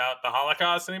joke about the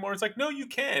Holocaust anymore? It's like, no, you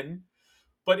can.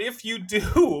 But if you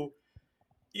do,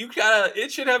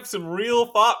 it should have some real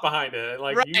thought behind it. And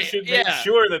like, Right, you should make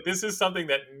sure that this is something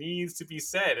that needs to be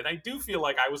said. And I do feel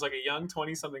like I was like a young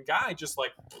 20 something guy, just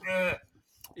like,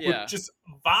 Yeah. just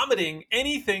vomiting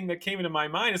anything that came into my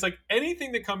mind. It's like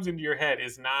anything that comes into your head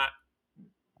is not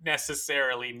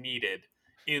necessarily needed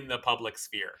in the public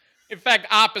sphere. In fact,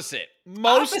 opposite.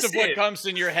 Most of what Opposite. comes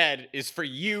in your head is for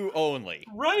you only.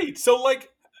 Right. So like,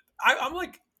 I'm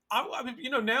like, I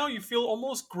mean, now you feel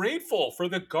almost grateful for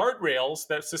the guardrails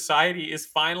that society is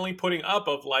finally putting up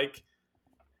of like,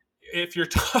 if you're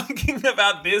talking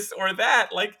about this or that,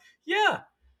 like, yeah,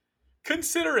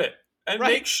 consider it and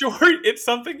Right. make sure it's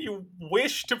something you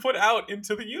wish to put out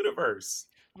into the universe.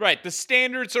 Right. The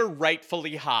standards are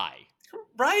rightfully high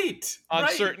Right. on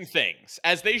right. certain things,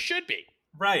 as they should be.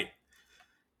 Right.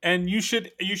 And you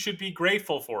should be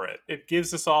grateful for it. It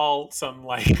gives us all some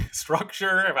like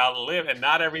structure about live, and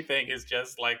not everything is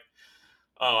just like,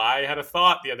 oh, I had a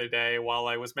thought the other day while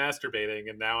I was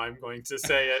masturbating, and now I'm going to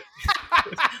say it.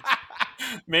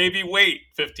 Maybe wait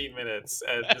 15 minutes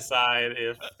and decide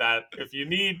if you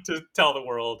need to tell the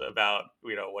world about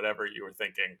whatever you were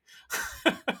thinking.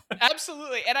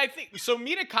 Absolutely. And I think so.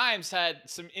 Mina Kimes had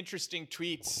some interesting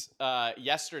tweets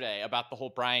yesterday about the whole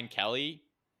Brian Kelly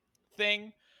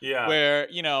thing. Yeah. Where,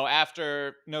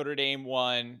 after Notre Dame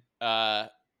won at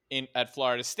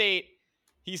Florida State,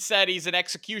 he said he's an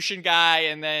execution guy,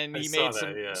 and then I he saw made that.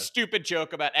 some Yeah. stupid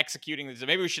joke about executing this.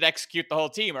 Maybe we should execute the whole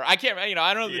team, or I can't. I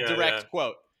don't know the Yeah. direct Yeah.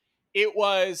 quote. It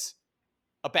was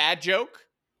a bad joke.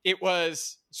 It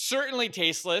was certainly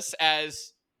tasteless,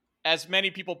 as many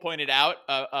people pointed out.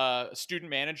 A student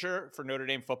manager for Notre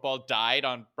Dame football died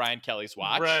on Brian Kelly's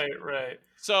watch, Right. Right.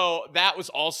 so that was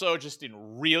also just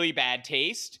in really bad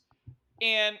taste.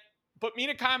 But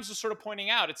Mina Kimes was sort of pointing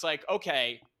out, it's like,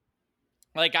 okay,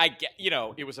 like I get,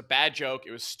 it was a bad joke,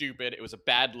 it was stupid, it was a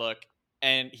bad look,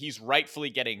 and he's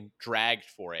rightfully getting dragged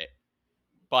for it,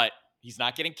 but he's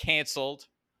not getting canceled.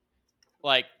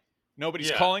 Like,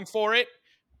 nobody's Yeah. calling for it.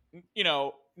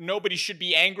 Nobody should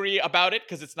be angry about it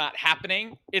because it's not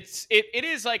happening. It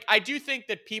is like, I do think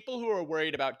that people who are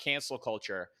worried about cancel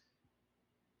culture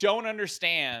don't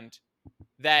understand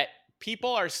that people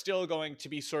are still going to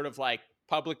be sort of like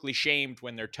publicly shamed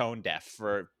when they're tone deaf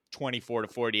for 24 to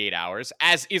 48 hours,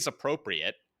 as is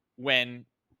appropriate. When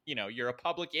you're a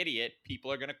public idiot,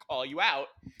 people are going to call you out,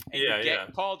 and Yeah. you get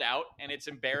Yeah. called out, and it's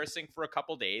embarrassing for a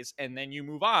couple days, and then you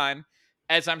move on,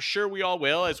 as I'm sure we all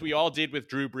will, as we all did with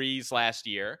Drew Brees last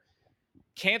year.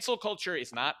 Cancel culture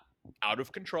is not out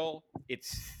of control.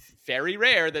 It's very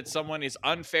rare that someone is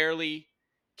unfairly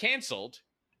canceled,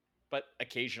 but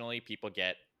occasionally people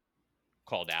get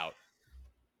called out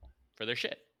for their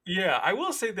shit. Yeah, I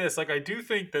will say this. Like, I do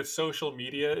think that social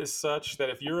media is such that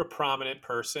if you're a prominent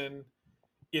person,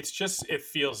 it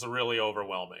feels really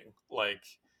overwhelming. Like,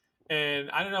 and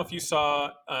I don't know if you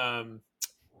saw,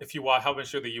 if you watch, how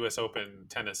much of the U.S. Open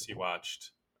tennis you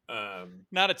watched.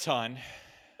 Not a ton.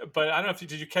 But I don't know if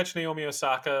did you catch Naomi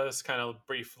Osaka's kind of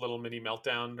brief little mini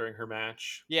meltdown during her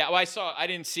match? Yeah, well, I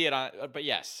didn't see it on, but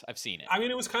yes, I've seen it. I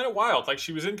mean, it was kind of wild. Like,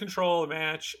 she was in control of the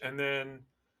match, and then,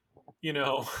 you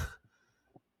know,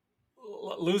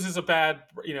 loses a bad,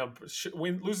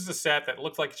 loses a set that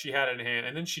looked like she had it in hand,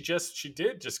 and then she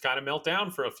did just kind of melt down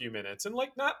for a few minutes, and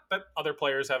like, not that other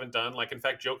players haven't done. Like, in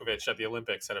fact, Djokovic at the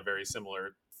Olympics had a very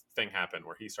similar thing happen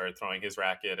where he started throwing his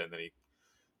racket, and then he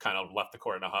kind of left the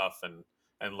court in a huff, and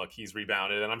look, he's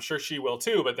rebounded, and I'm sure she will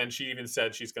too. But then she even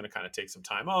said she's going to kind of take some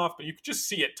time off, but you could just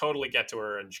see it totally get to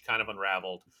her, and she kind of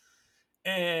unraveled.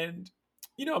 And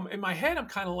in my head, I'm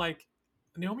kind of like,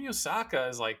 Naomi Osaka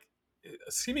is like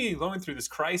seemingly going through this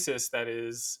crisis that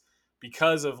is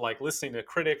because of like listening to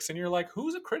critics, and you're like,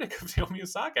 who's a critic of Naomi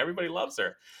Osaka? Everybody loves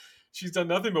her. She's done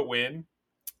nothing but win.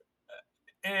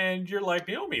 And you're like,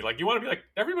 Naomi, like, you want to be like,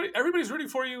 everybody's rooting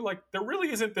for you. Like, there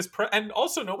really isn't this and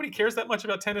also nobody cares that much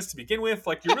about tennis to begin with.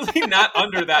 Like, you're really not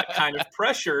under that kind of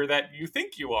pressure that you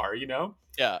think you are,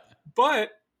 Yeah.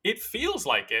 But it feels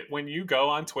like it when you go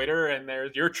on Twitter and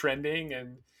you're trending,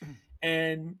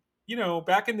 and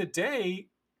back in the day.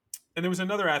 And there was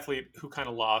another athlete who kind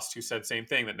of lost, who said same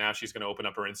thing, that now she's going to open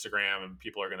up her Instagram and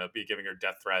people are going to be giving her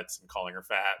death threats and calling her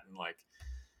fat,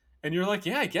 and you're like,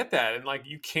 yeah, I get that. And like,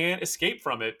 you can't escape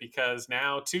from it, because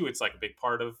now too, it's like a big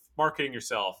part of marketing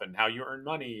yourself, and how you earn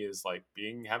money is like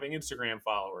having Instagram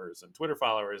followers and Twitter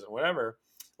followers and whatever.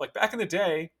 Like, back in the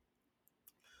day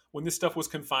when this stuff was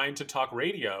confined to talk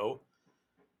radio,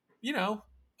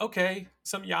 okay,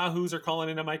 some yahoos are calling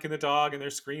in a Mike and the Dog and they're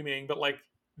screaming, but like,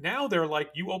 now they're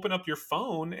like, you open up your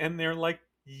phone and they're like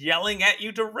yelling at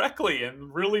you directly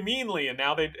and really meanly, and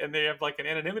now they have like an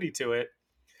anonymity to it.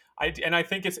 I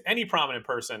think it's any prominent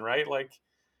person, right? Like,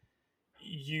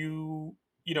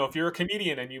 if you're a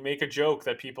comedian and you make a joke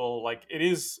that people like, it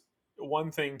is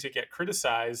one thing to get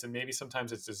criticized, and maybe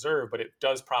sometimes it's deserved, but it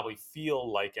does probably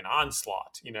feel like an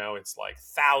onslaught. It's like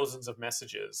thousands of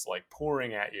messages like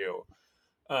pouring at you.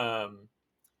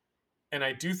 And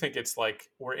I do think it's like,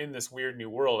 we're in this weird new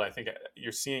world. I think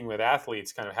you're seeing with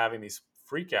athletes kind of having these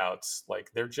freakouts.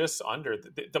 Like, they're just under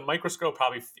the microscope.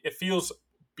 Probably it feels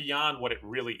beyond what it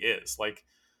really is. Like,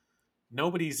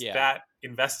 nobody's that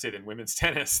invested in women's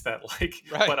tennis that like,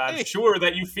 right. But I'm sure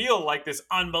that you feel like this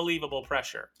unbelievable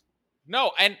pressure.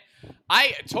 No, and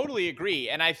I totally agree.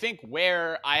 And I think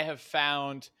where I have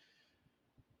found,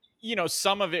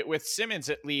 some of it with Simmons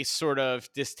at least sort of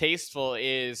distasteful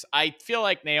is, I feel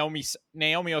like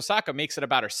Naomi Osaka makes it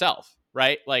about herself,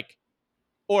 right? Like,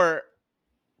 or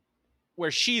where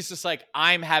she's just like,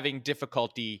 I'm having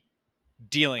difficulty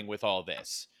dealing with all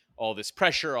this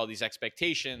pressure, all these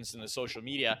expectations and the social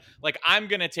media. Like, I'm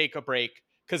going to take a break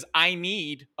because I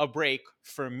need a break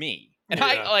for me. And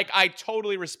I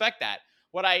totally respect that.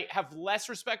 What I have less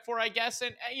respect for, I guess,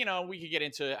 and we could get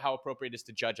into how appropriate it is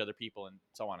to judge other people and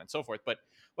so on and so forth. But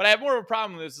what I have more of a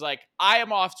problem with is like, I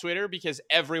am off Twitter because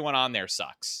everyone on there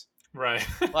sucks. Right.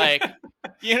 Like,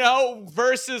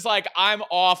 versus like, I'm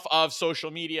off of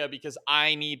social media because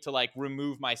I need to like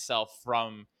remove myself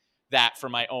from that for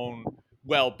my own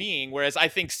well-being. Whereas I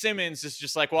think Simmons is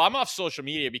just like, well, I'm off social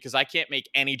media because I can't make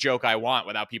any joke I want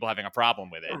without people having a problem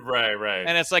with it. Right.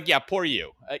 And it's like, yeah, poor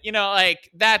you.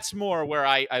 Like that's more where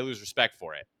I lose respect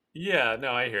for it. Yeah,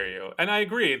 no, I hear you. And I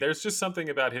agree. There's just something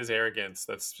about his arrogance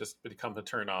that's just become a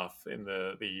turnoff in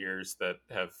the years that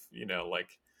have, like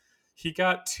he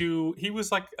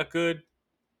was like a good,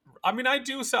 I mean,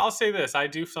 I'll say this. I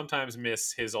do sometimes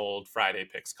miss his old Friday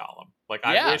picks column. Like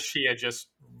I Yeah. wish he had just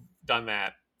done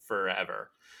that forever.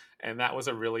 And that was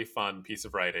a really fun piece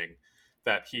of writing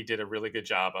that he did a really good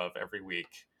job of every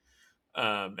week.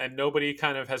 And nobody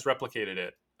kind of has replicated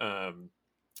it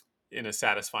in a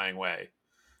satisfying way.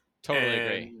 Totally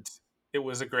agree. It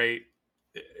was a great,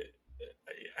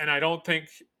 and I don't think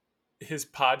his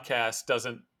podcast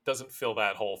doesn't fill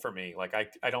that hole for me. Like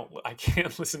I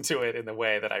can't listen to it in the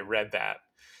way that I read that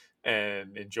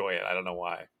and enjoy it. I don't know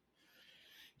why.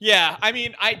 Yeah, I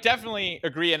mean, I definitely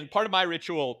agree. And part of my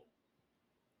ritual,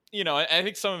 I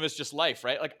think some of it's just life,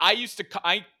 right? Like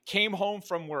I came home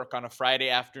from work on a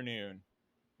Friday afternoon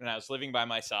and I was living by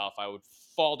myself. I would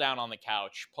fall down on the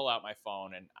couch, pull out my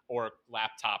phone or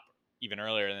laptop even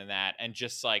earlier than that, and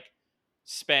just like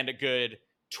spend a good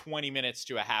 20 minutes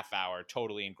to a half hour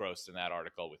totally engrossed in that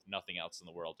article with nothing else in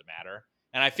the world to matter.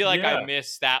 And I feel like I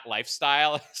miss that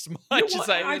lifestyle as much as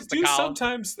I miss the column.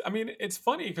 Sometimes. I mean, it's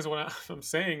funny because when I'm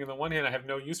saying, on the one hand, I have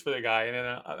no use for the guy, and then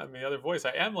on the other voice,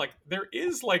 I am like, there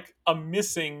is like a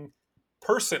missing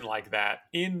person like that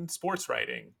in sports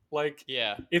writing. Like,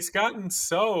 yeah, it's gotten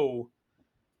so,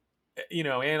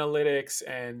 analytics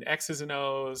and X's and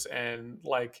O's, and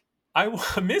like, I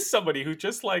miss somebody who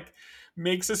just like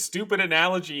makes a stupid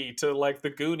analogy to like the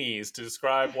Goonies to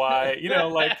describe why,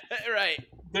 like right.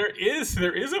 There is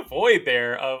a void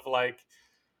there of like,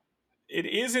 it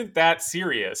isn't that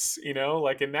serious,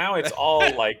 like, and now it's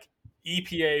all like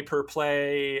EPA per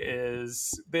play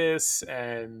is this,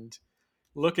 and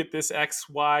look at this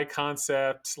XY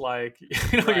concept, like,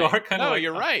 right. You are kind of no, like,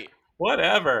 you're right.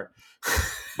 Whatever.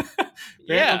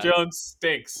 Daniel Jones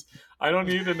stinks. I don't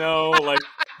need to know, like,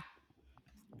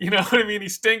 you know what I mean? He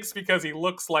stinks because he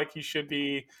looks like he should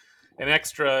be an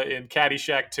extra in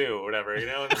Caddyshack 2 or whatever,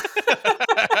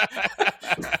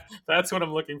 That's what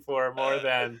I'm looking for more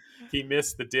than he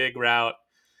missed the dig route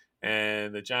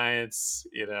and the Giants,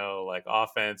 like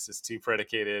offense is too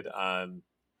predicated on,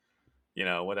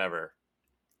 whatever.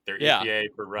 Their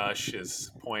EPA per rush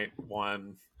is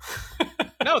 0.1.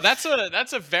 No, that's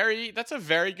a very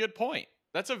good point.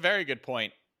 That's a very good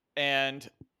point. And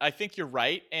I think you're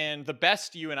right. And the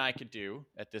best you and I could do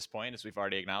at this point, as we've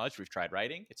already acknowledged, we've tried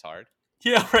writing. It's hard.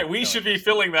 Yeah, right. We should be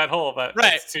filling that hole, but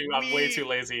right. I'm way too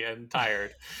lazy and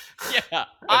tired. Yeah.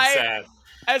 Sad.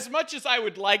 As much as I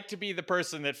would like to be the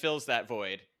person that fills that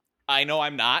void, I know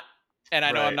I'm not, and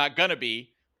I know I'm not going to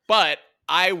be, but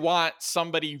I want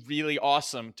somebody really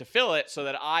awesome to fill it so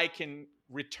that I can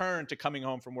return to coming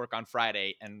home from work on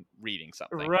Friday and reading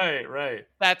something. Right.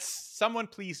 That's someone,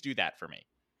 please do that for me.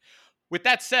 With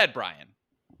that said, Brian,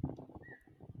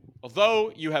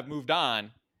 although you have moved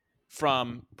on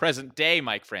from present day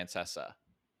Mike Francesa,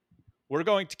 we're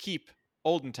going to keep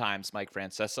olden times Mike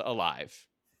Francesa alive.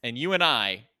 And you and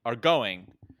I are going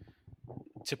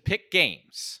to pick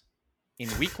games in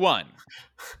week 1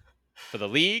 for the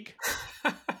league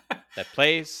that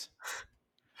plays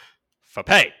for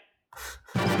pay.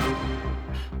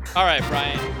 All right,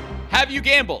 Brian. Have you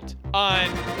gambled on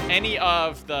any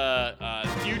of the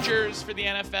futures for the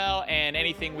NFL and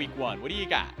anything week 1? What do you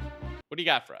got? What do you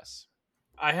got for us?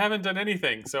 I haven't done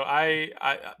anything, so I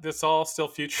this all still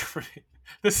future for me.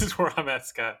 This is where I'm at,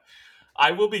 Scott.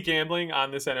 I will be gambling on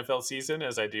this NFL season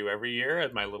as I do every year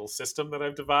at my little system that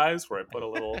I've devised where I put a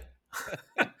little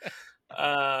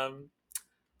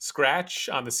scratch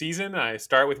on the season. I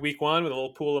start with week 1 with a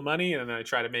little pool of money, and then I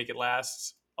try to make it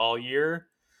last all year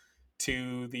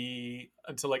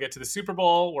until I get to the Super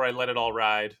Bowl, where I let it all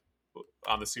ride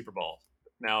on the Super Bowl.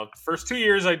 Now, the first 2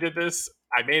 years I did this,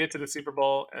 I made it to the Super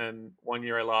Bowl, and 1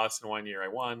 year I lost and 1 year I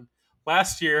won.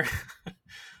 Last year,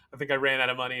 I think I ran out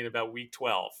of money in about week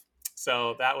 12.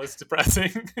 So that was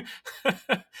depressing.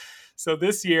 So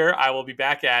this year I will be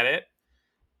back at it.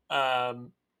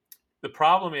 The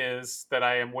problem is that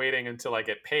I am waiting until I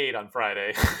get paid on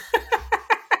Friday.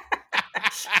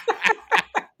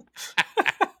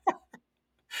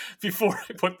 Before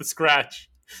I put the scratch.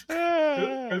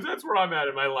 Because that's where I'm at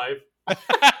in my life.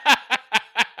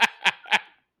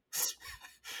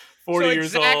 40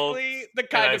 years old. Exactly the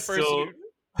kind of person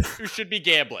who should be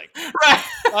gambling. Right.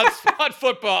 on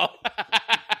football.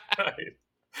 Right.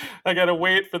 I got to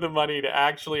wait for the money to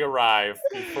actually arrive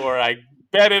before I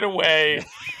bet it away.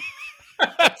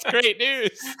 That's great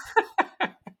news.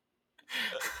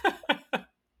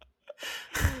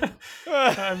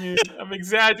 I mean, I'm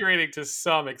exaggerating to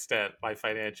some extent my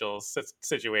financial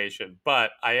situation,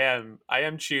 but I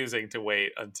am choosing to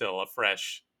wait until a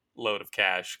fresh load of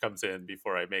cash comes in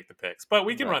before I make the picks. But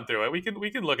we can Right. run through it. We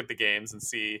can look at the games and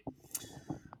see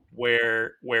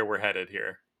where we're headed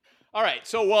here. All right.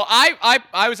 So, well,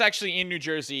 I was actually in New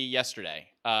Jersey yesterday.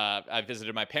 I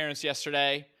visited my parents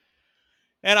yesterday,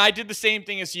 and I did the same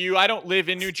thing as you. I don't live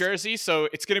in New Jersey, so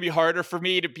it's going to be harder for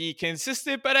me to be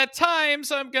consistent. But at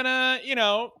times, I'm gonna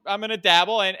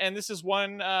dabble, and this is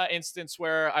one instance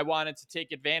where I wanted to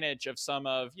take advantage of some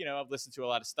of, I've listened to a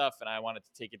lot of stuff, and I wanted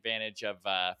to take advantage of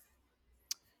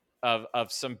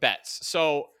some bets.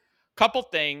 So, couple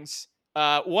things.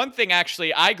 One thing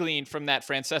actually I gleaned from that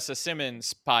Francesa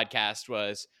Simmons podcast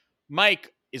was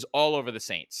Mike is all over the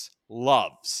Saints,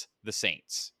 loves the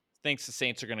Saints, thinks the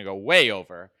Saints are going to go way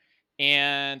over.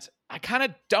 And I kind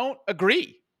of don't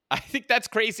agree. I think that's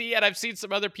crazy. And I've seen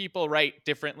some other people write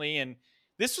differently. And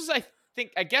this was,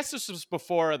 I guess this was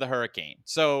before the hurricane.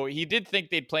 So he did think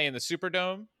they'd play in the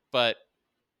Superdome, but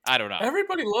I don't know.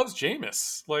 Everybody loves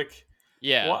Jameis. Like,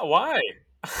 Yeah. why?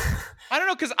 I don't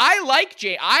know, because I like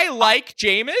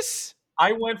Jameis.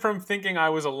 I went from thinking I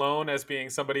was alone as being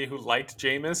somebody who liked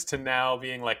Jameis to now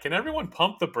being like, can everyone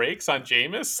pump the brakes on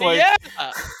Jameis? Like, Yeah.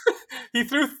 he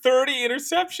threw 30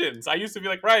 interceptions. I used to be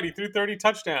like, right, he threw 30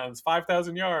 touchdowns,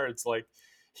 5,000 yards. Like,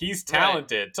 he's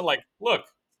talented. Right. To like, look,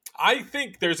 I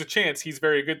think there's a chance he's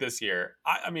very good this year.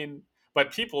 I mean,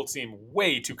 but people seem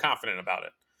way too confident about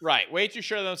it. Right. Way too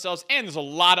sure of themselves. And there's a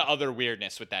lot of other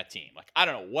weirdness with that team. Like, I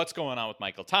don't know what's going on with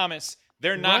Michael Thomas.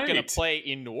 They're not going Right. to play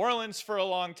in New Orleans for a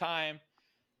long time.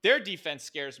 Their defense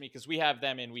scares me because we have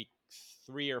them in week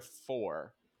 3 or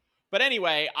 4. But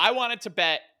anyway, I wanted to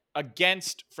bet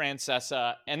against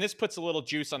Francesa, and this puts a little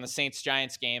juice on the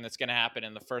Saints-Giants game that's going to happen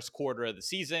in the first quarter of the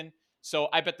season. So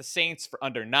I bet the Saints for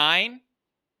under 9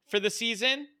 for the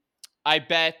season. I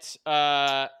bet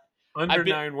Under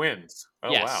 9 wins.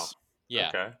 Oh, yes. wow. Yeah.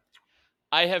 Okay.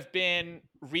 I have been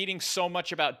reading so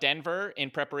much about Denver in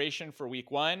preparation for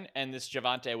week 1 and this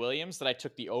Javonte Williams that I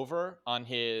took the over on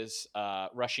his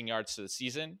rushing yards to the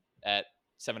season at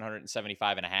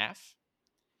 775.5.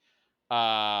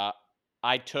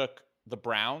 I took the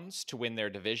Browns to win their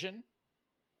division.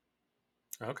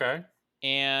 Okay.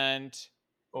 And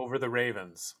over the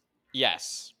Ravens.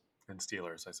 Yes. And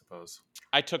Steelers, I suppose.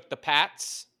 I took the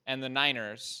Pats and the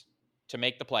Niners to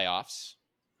make the playoffs.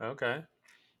 Okay.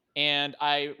 And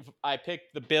I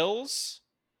picked the Bills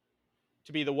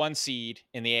to be the 1 seed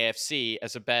in the AFC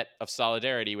as a bet of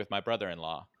solidarity with my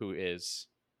brother-in-law, who is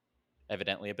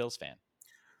evidently a Bills fan.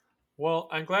 Well,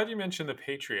 I'm glad you mentioned the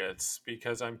Patriots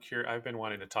because I'm curious. I've been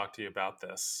wanting to talk to you about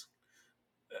this.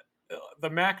 The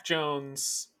Mac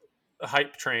Jones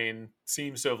hype train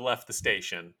seems to have left the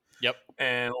station. Yep.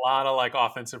 And a lot of like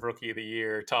offensive rookie of the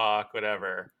year talk,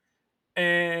 whatever.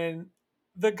 And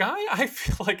the guy, I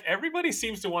feel like everybody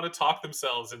seems to want to talk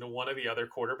themselves into one of the other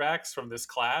quarterbacks from this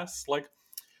class. Like,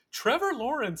 Trevor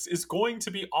Lawrence is going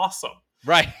to be awesome.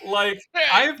 Right. Like,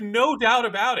 I have no doubt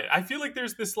about it. I feel like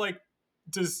there's this like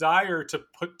desire to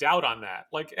put doubt on that.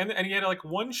 Like, and he had like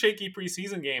one shaky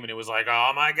preseason game, and it was like,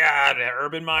 oh my God,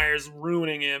 Urban Meyer's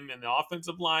ruining him, and the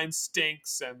offensive line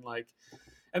stinks, and like,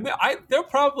 and they'll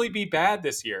probably be bad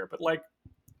this year, but like,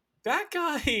 that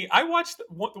guy, I watched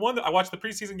I watched the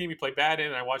preseason game he played bad in,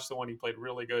 and I watched the one he played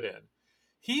really good in.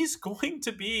 He's going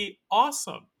to be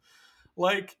awesome.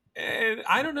 Like, and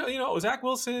I don't know, Zach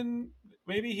Wilson,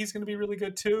 maybe he's going to be really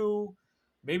good too.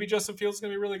 Maybe Justin Fields is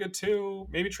going to be really good too.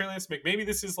 Maybe Trey Lance, maybe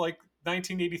this is like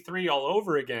 1983 all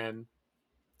over again.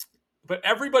 But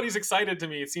everybody's excited to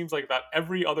me, it seems like, about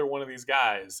every other one of these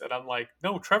guys. And I'm like,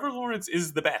 no, Trevor Lawrence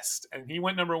is the best. And he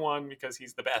went number 1 because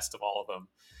he's the best of all of them.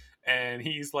 And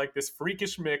he's like this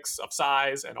freakish mix of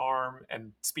size and arm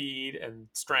and speed and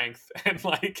strength. And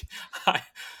like,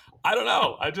 I don't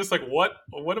know. I just like, what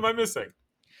am I missing?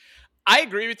 I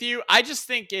agree with you. I just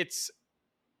think it's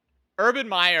Urban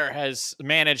Meyer has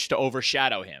managed to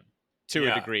overshadow him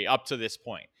to a degree up to this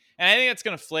point. And I think that's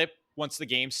going to flip once the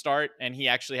games start and he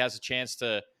actually has a chance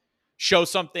to show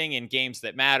something in games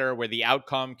that matter where the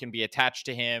outcome can be attached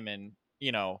to him. And,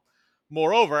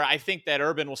 moreover, I think that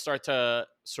Urban will start to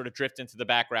sort of drift into the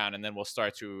background and then we'll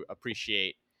start to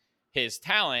appreciate his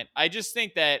talent. I just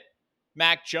think that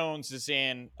Mac Jones is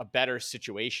in a better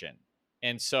situation.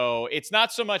 And so it's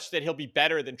not so much that he'll be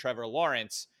better than Trevor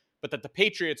Lawrence, but that the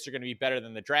Patriots are going to be better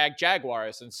than the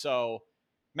Jaguars. And so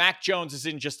Mac Jones is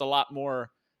in just a lot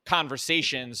more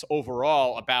conversations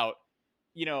overall about,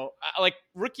 like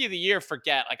rookie of the year,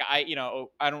 forget, like I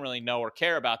don't really know or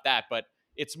care about that, but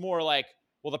it's more like,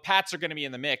 well, the Pats are going to be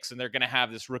in the mix and they're going to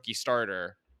have this rookie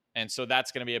starter And so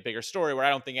that's going to be a bigger story where I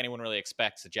don't think anyone really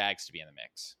expects the Jags to be in the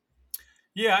mix.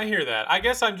 Yeah, I hear that. I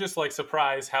guess I'm just like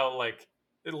surprised how like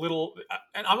little,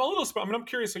 and I'm a little. I mean, I'm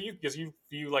curious. So because you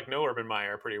like know Urban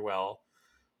Meyer pretty well.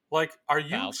 Like, are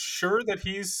you Well, sure that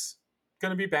he's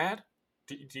going to be bad?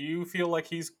 Do you feel like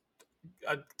he's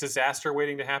a disaster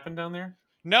waiting to happen down there?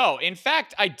 no, in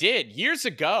fact, I did years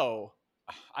ago.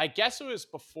 I guess it was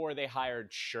before they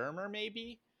hired Shermer,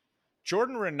 maybe.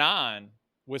 Jordan Renan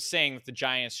was saying that the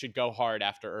Giants should go hard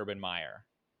after Urban Meyer.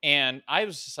 And I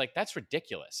was just like, that's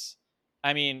ridiculous.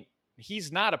 I mean,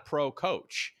 he's not a pro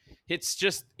coach. It's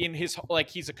just in his, like,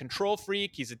 he's a control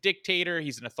freak. He's a dictator.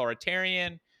 He's an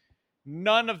authoritarian.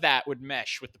 None of that would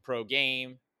mesh with the pro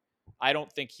game. I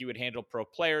don't think he would handle pro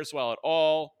players well at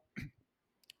all.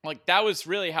 Like, that was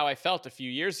really how I felt a few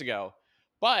years ago.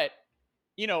 But,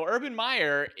 you know, Urban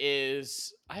Meyer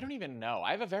is, I don't even know.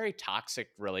 I have a very toxic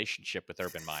relationship with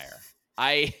Urban Meyer.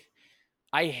 I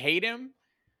I hate him,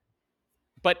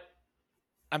 but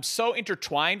I'm so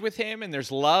intertwined with him, and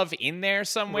there's love in there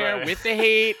somewhere Right. with the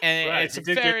hate, and Right. it's He a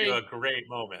did give you very a great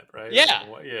moment, right? yeah,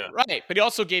 Yeah. right. But he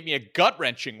also gave me a gut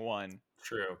wrenching one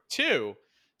True. too.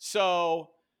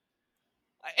 So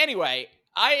anyway,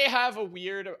 I have a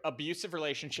weird abusive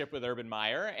relationship with Urban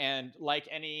Meyer, and like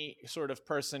any sort of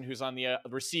person who's on the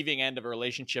receiving end of a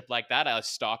relationship like that, I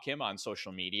stalk him on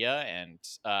social media, and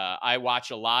I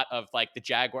watch a lot of like the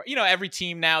Jaguar. You know, every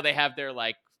team now they have their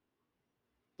like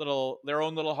their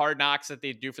own little hard knocks that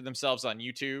they do for themselves on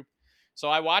YouTube. So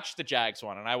I watch the Jags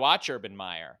one, and I watch Urban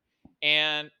Meyer.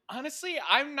 And honestly,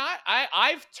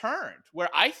 I've turned where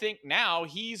I think now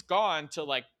he's gone to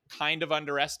like kind of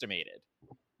underestimated.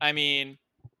 I mean,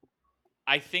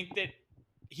 I think that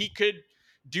he could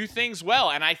do things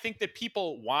well. And I think that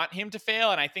people want him to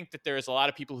fail. And I think that there's a lot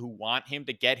of people who want him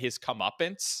to get his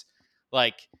comeuppance,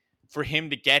 like for him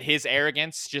to get his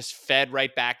arrogance just fed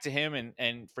right back to him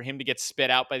and for him to get spit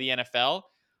out by the NFL.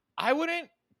 I wouldn't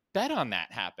bet on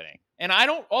that happening. And I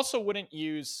wouldn't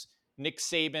use Nick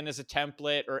Saban as a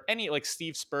template or any like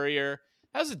Steve Spurrier.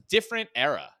 That was a different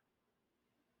era.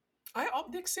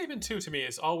 Nick Saban too to me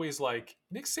is always like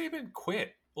Nick Saban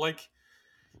quit. Like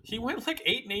he went like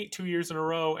 8-8 2 years in a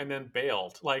row and then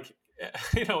bailed. Like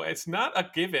it's not a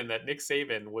given that Nick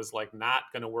Saban was like not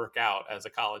going to work out as a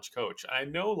college coach. I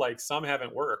know like some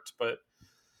haven't worked, but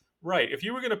right, if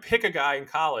you were going to pick a guy in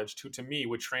college who to me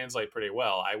would translate pretty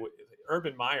well, I would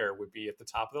Urban Meyer would be at the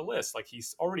top of the list. Like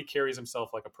he's already carries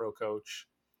himself like a pro coach.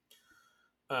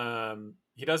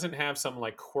 He doesn't have some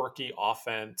like quirky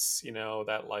offense,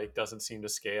 that like doesn't seem to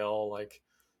scale. Like,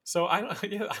 so I don't,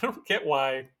 I don't get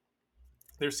why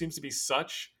there seems to be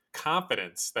such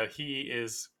confidence that he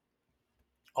is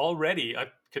already a.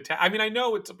 I mean, I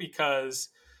know it's because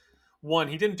one,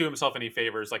 he didn't do himself any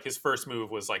favors. Like his first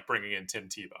move was like bringing in Tim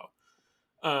Tebow,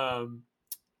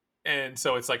 and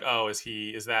so it's like, oh,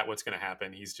 is that what's going to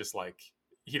happen? He's just like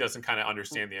he doesn't kind of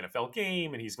understand the NFL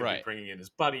game, and he's going to be bringing in his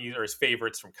buddies or his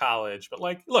favorites from college. But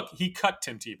like, look, he cut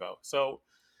Tim Tebow, so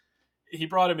he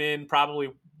brought him in. Probably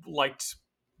liked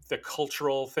the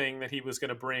cultural thing that he was going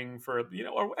to bring for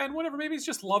and whatever. Maybe he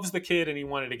just loves the kid and he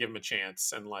wanted to give him a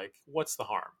chance. And like, what's the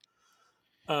harm?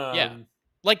 Yeah.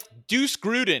 Like Deuce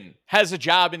Gruden has a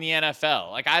job in the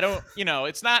NFL. Like I don't,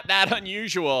 it's not that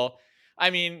unusual. I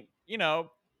mean,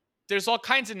 there's all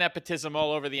kinds of nepotism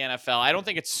all over the NFL. I don't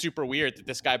think it's super weird that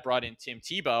this guy brought in Tim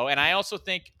Tebow. And I also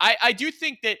think, I do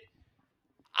think that,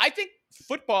 I think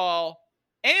football,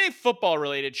 anything football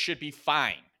related should be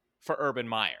fine for Urban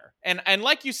Meyer. And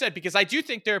like you said, because I do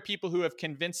think there are people who have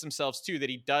convinced themselves too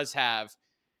that he does have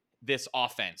this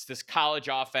offense, this college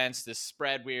offense, this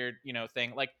spread weird,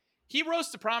 thing. Like he rose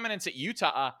to prominence at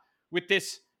Utah with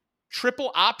this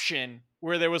triple option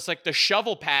where there was like the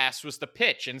shovel pass was the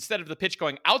pitch. Instead of the pitch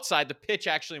going outside, the pitch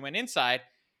actually went inside.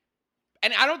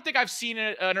 And I don't think I've seen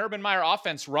an Urban Meyer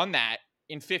offense run that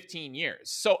in 15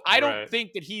 years. So I don't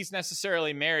think that he's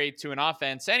necessarily married to an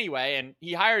offense anyway. And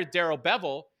he hired Darrell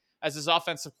Bevell as his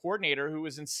offensive coordinator, who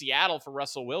was in Seattle for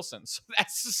Russell Wilson. So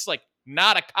that's just like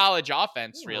not a college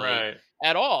offense really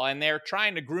at all. And they're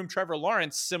trying to groom Trevor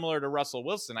Lawrence similar to Russell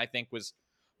Wilson, I think was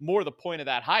more the point of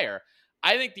that hire.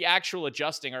 I think the actual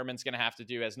adjusting Urban's going to have to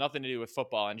do has nothing to do with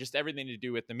football and just everything to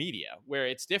do with the media, where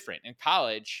it's different. In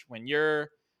college, when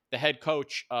you're the head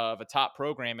coach of a top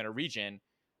program in a region,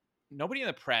 nobody in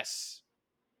the press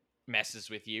messes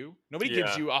with you. Nobody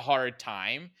gives you a hard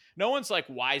time. No one's like,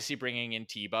 why is he bringing in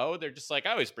Tebow? They're just like,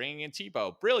 oh, he's bringing in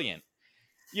Tebow. Brilliant.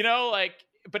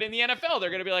 But in the NFL, they're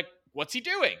going to be like, what's he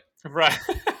doing? Right.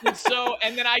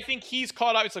 And then I think he's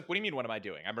caught up. It's like, what do you mean, what am I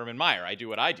doing? I'm Urban Meyer. I do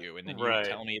what I do. And then you Right.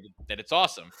 tell me that it's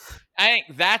awesome. I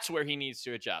think that's where he needs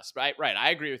to adjust. Right.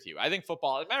 I agree with you. I think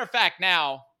football, as a matter of fact,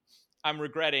 now I'm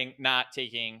regretting not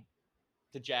taking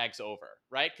the Jags over,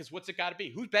 right? Because what's it got to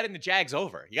be? Who's betting the Jags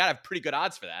over? You got to have pretty good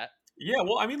odds for that. Yeah,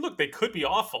 well, I mean, look, they could be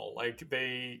awful. Like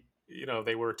they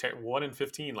were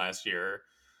 1-15 last year,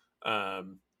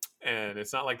 and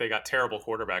it's not like they got terrible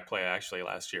quarterback play actually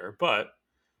last year. But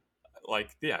like,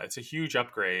 yeah, it's a huge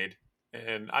upgrade,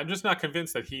 and I'm just not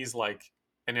convinced that he's like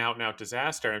an out and out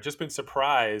disaster. I've just been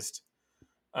surprised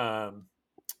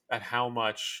at how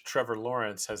much Trevor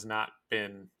Lawrence has not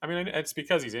been. I mean, it's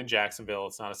because he's in Jacksonville.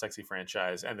 It's not a sexy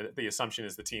franchise, and the assumption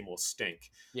is the team will stink.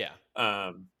 Yeah.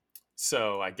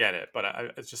 So I get it, but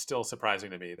it's just still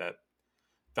surprising to me that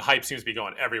the hype seems to be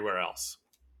going everywhere else.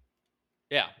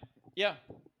 Yeah,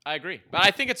 I agree. But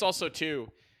I think it's also too,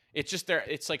 it's just there.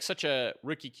 It's like such a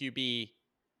rookie QB.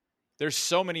 There's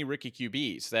so many rookie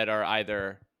QBs that are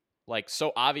either like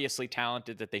so obviously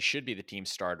talented that they should be the team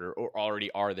starter or already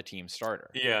are the team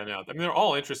starter. Yeah, no, I mean they're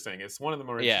all interesting. It's one of the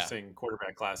more interesting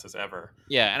quarterback classes ever.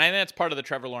 Yeah, and I think that's part of the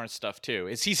Trevor Lawrence stuff too.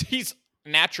 Is he's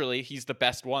naturally he's the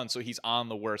best one, so he's on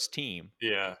the worst team.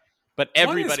 Yeah. But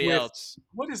everybody else.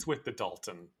 What is with the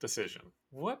Dalton decision?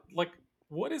 What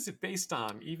is it based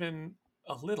on, even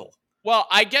a little? Well,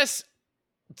 I guess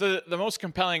the most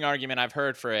compelling argument I've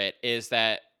heard for it is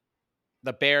that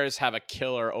the Bears have a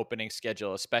killer opening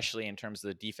schedule, especially in terms of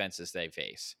the defenses they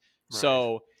face. Right.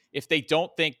 So if they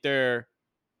don't think they're,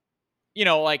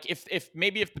 like if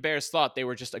the Bears thought they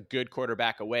were just a good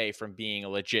quarterback away from being a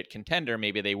legit contender,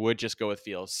 maybe they would just go with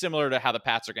Fields, similar to how the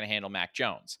Pats are going to handle Mac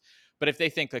Jones. But if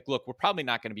they think like, look, we're probably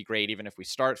not going to be great even if we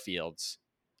start Fields,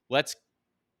 let's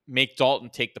make Dalton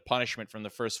take the punishment from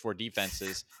the first 4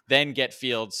 defenses, then get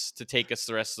Fields to take us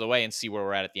the rest of the way and see where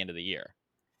we're at the end of the year.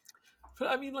 But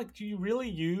I mean, like, do you really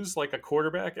use like a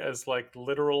quarterback as like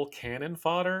literal cannon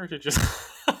fodder to just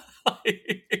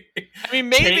I mean,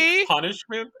 maybe take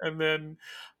punishment, and then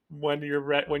when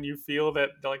you feel that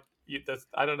like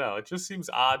I don't know, it just seems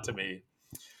odd to me.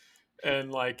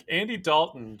 And like Andy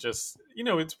Dalton, just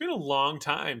it's been a long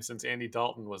time since Andy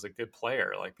Dalton was a good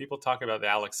player. Like people talk about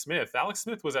Alex Smith. Alex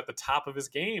Smith was at the top of his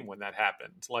game when that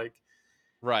happened. Like,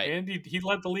 right, he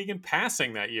led the league in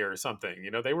passing that year or something.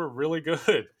 They were really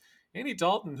good. Andy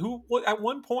Dalton, who at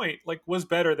one point like was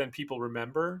better than people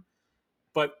remember,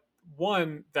 but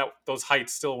one, that those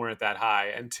heights still weren't that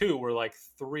high, and two, we're like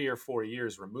 3 or 4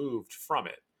 years removed from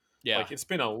it. Yeah, like it's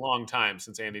been a long time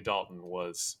since Andy Dalton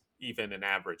was even an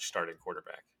average starting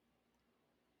quarterback.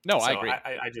 No, so I agree.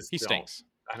 I just he stinks.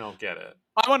 I don't get it.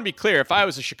 I want to be clear. If I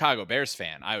was a Chicago Bears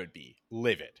fan, I would be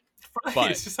livid. Right,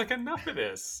 but it's just like enough of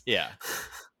this. Yeah,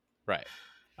 right.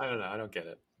 I don't know. I don't get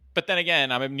it. But then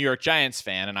again, I'm a New York Giants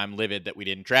fan, and I'm livid that we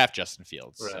didn't draft Justin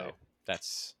Fields. Right.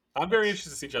 So I'm very interested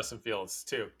to see Justin Fields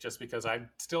too, just because I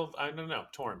don't know,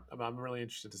 torn. I'm really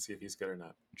interested to see if he's good or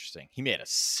not. Interesting. He made a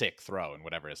sick throw in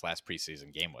whatever his last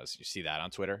preseason game was. You see that on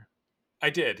Twitter? I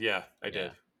did. Yeah, I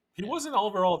did. He wasn't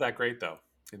overall that great though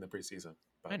in the preseason.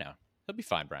 But... I know. He'll be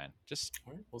fine, Brian. Just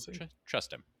we'll see.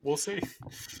 Trust him. We'll see.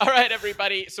 All right,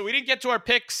 everybody. So we didn't get to our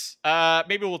picks.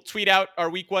 Maybe we'll tweet out our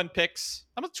week 1 picks.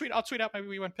 I'll tweet out my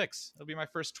week 1 picks. It'll be my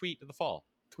first tweet of the fall.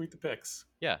 Tweet the picks.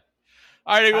 Yeah.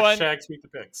 All right, everyone. Hashtag tweet the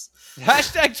picks.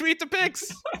 Hashtag tweet the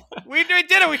picks. We did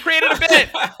it. We created a bit.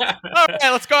 All right,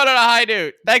 let's go out on a high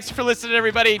note. Thanks for listening,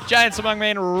 everybody. Giants Among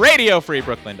Men, Radio Free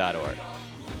Brooklyn.org.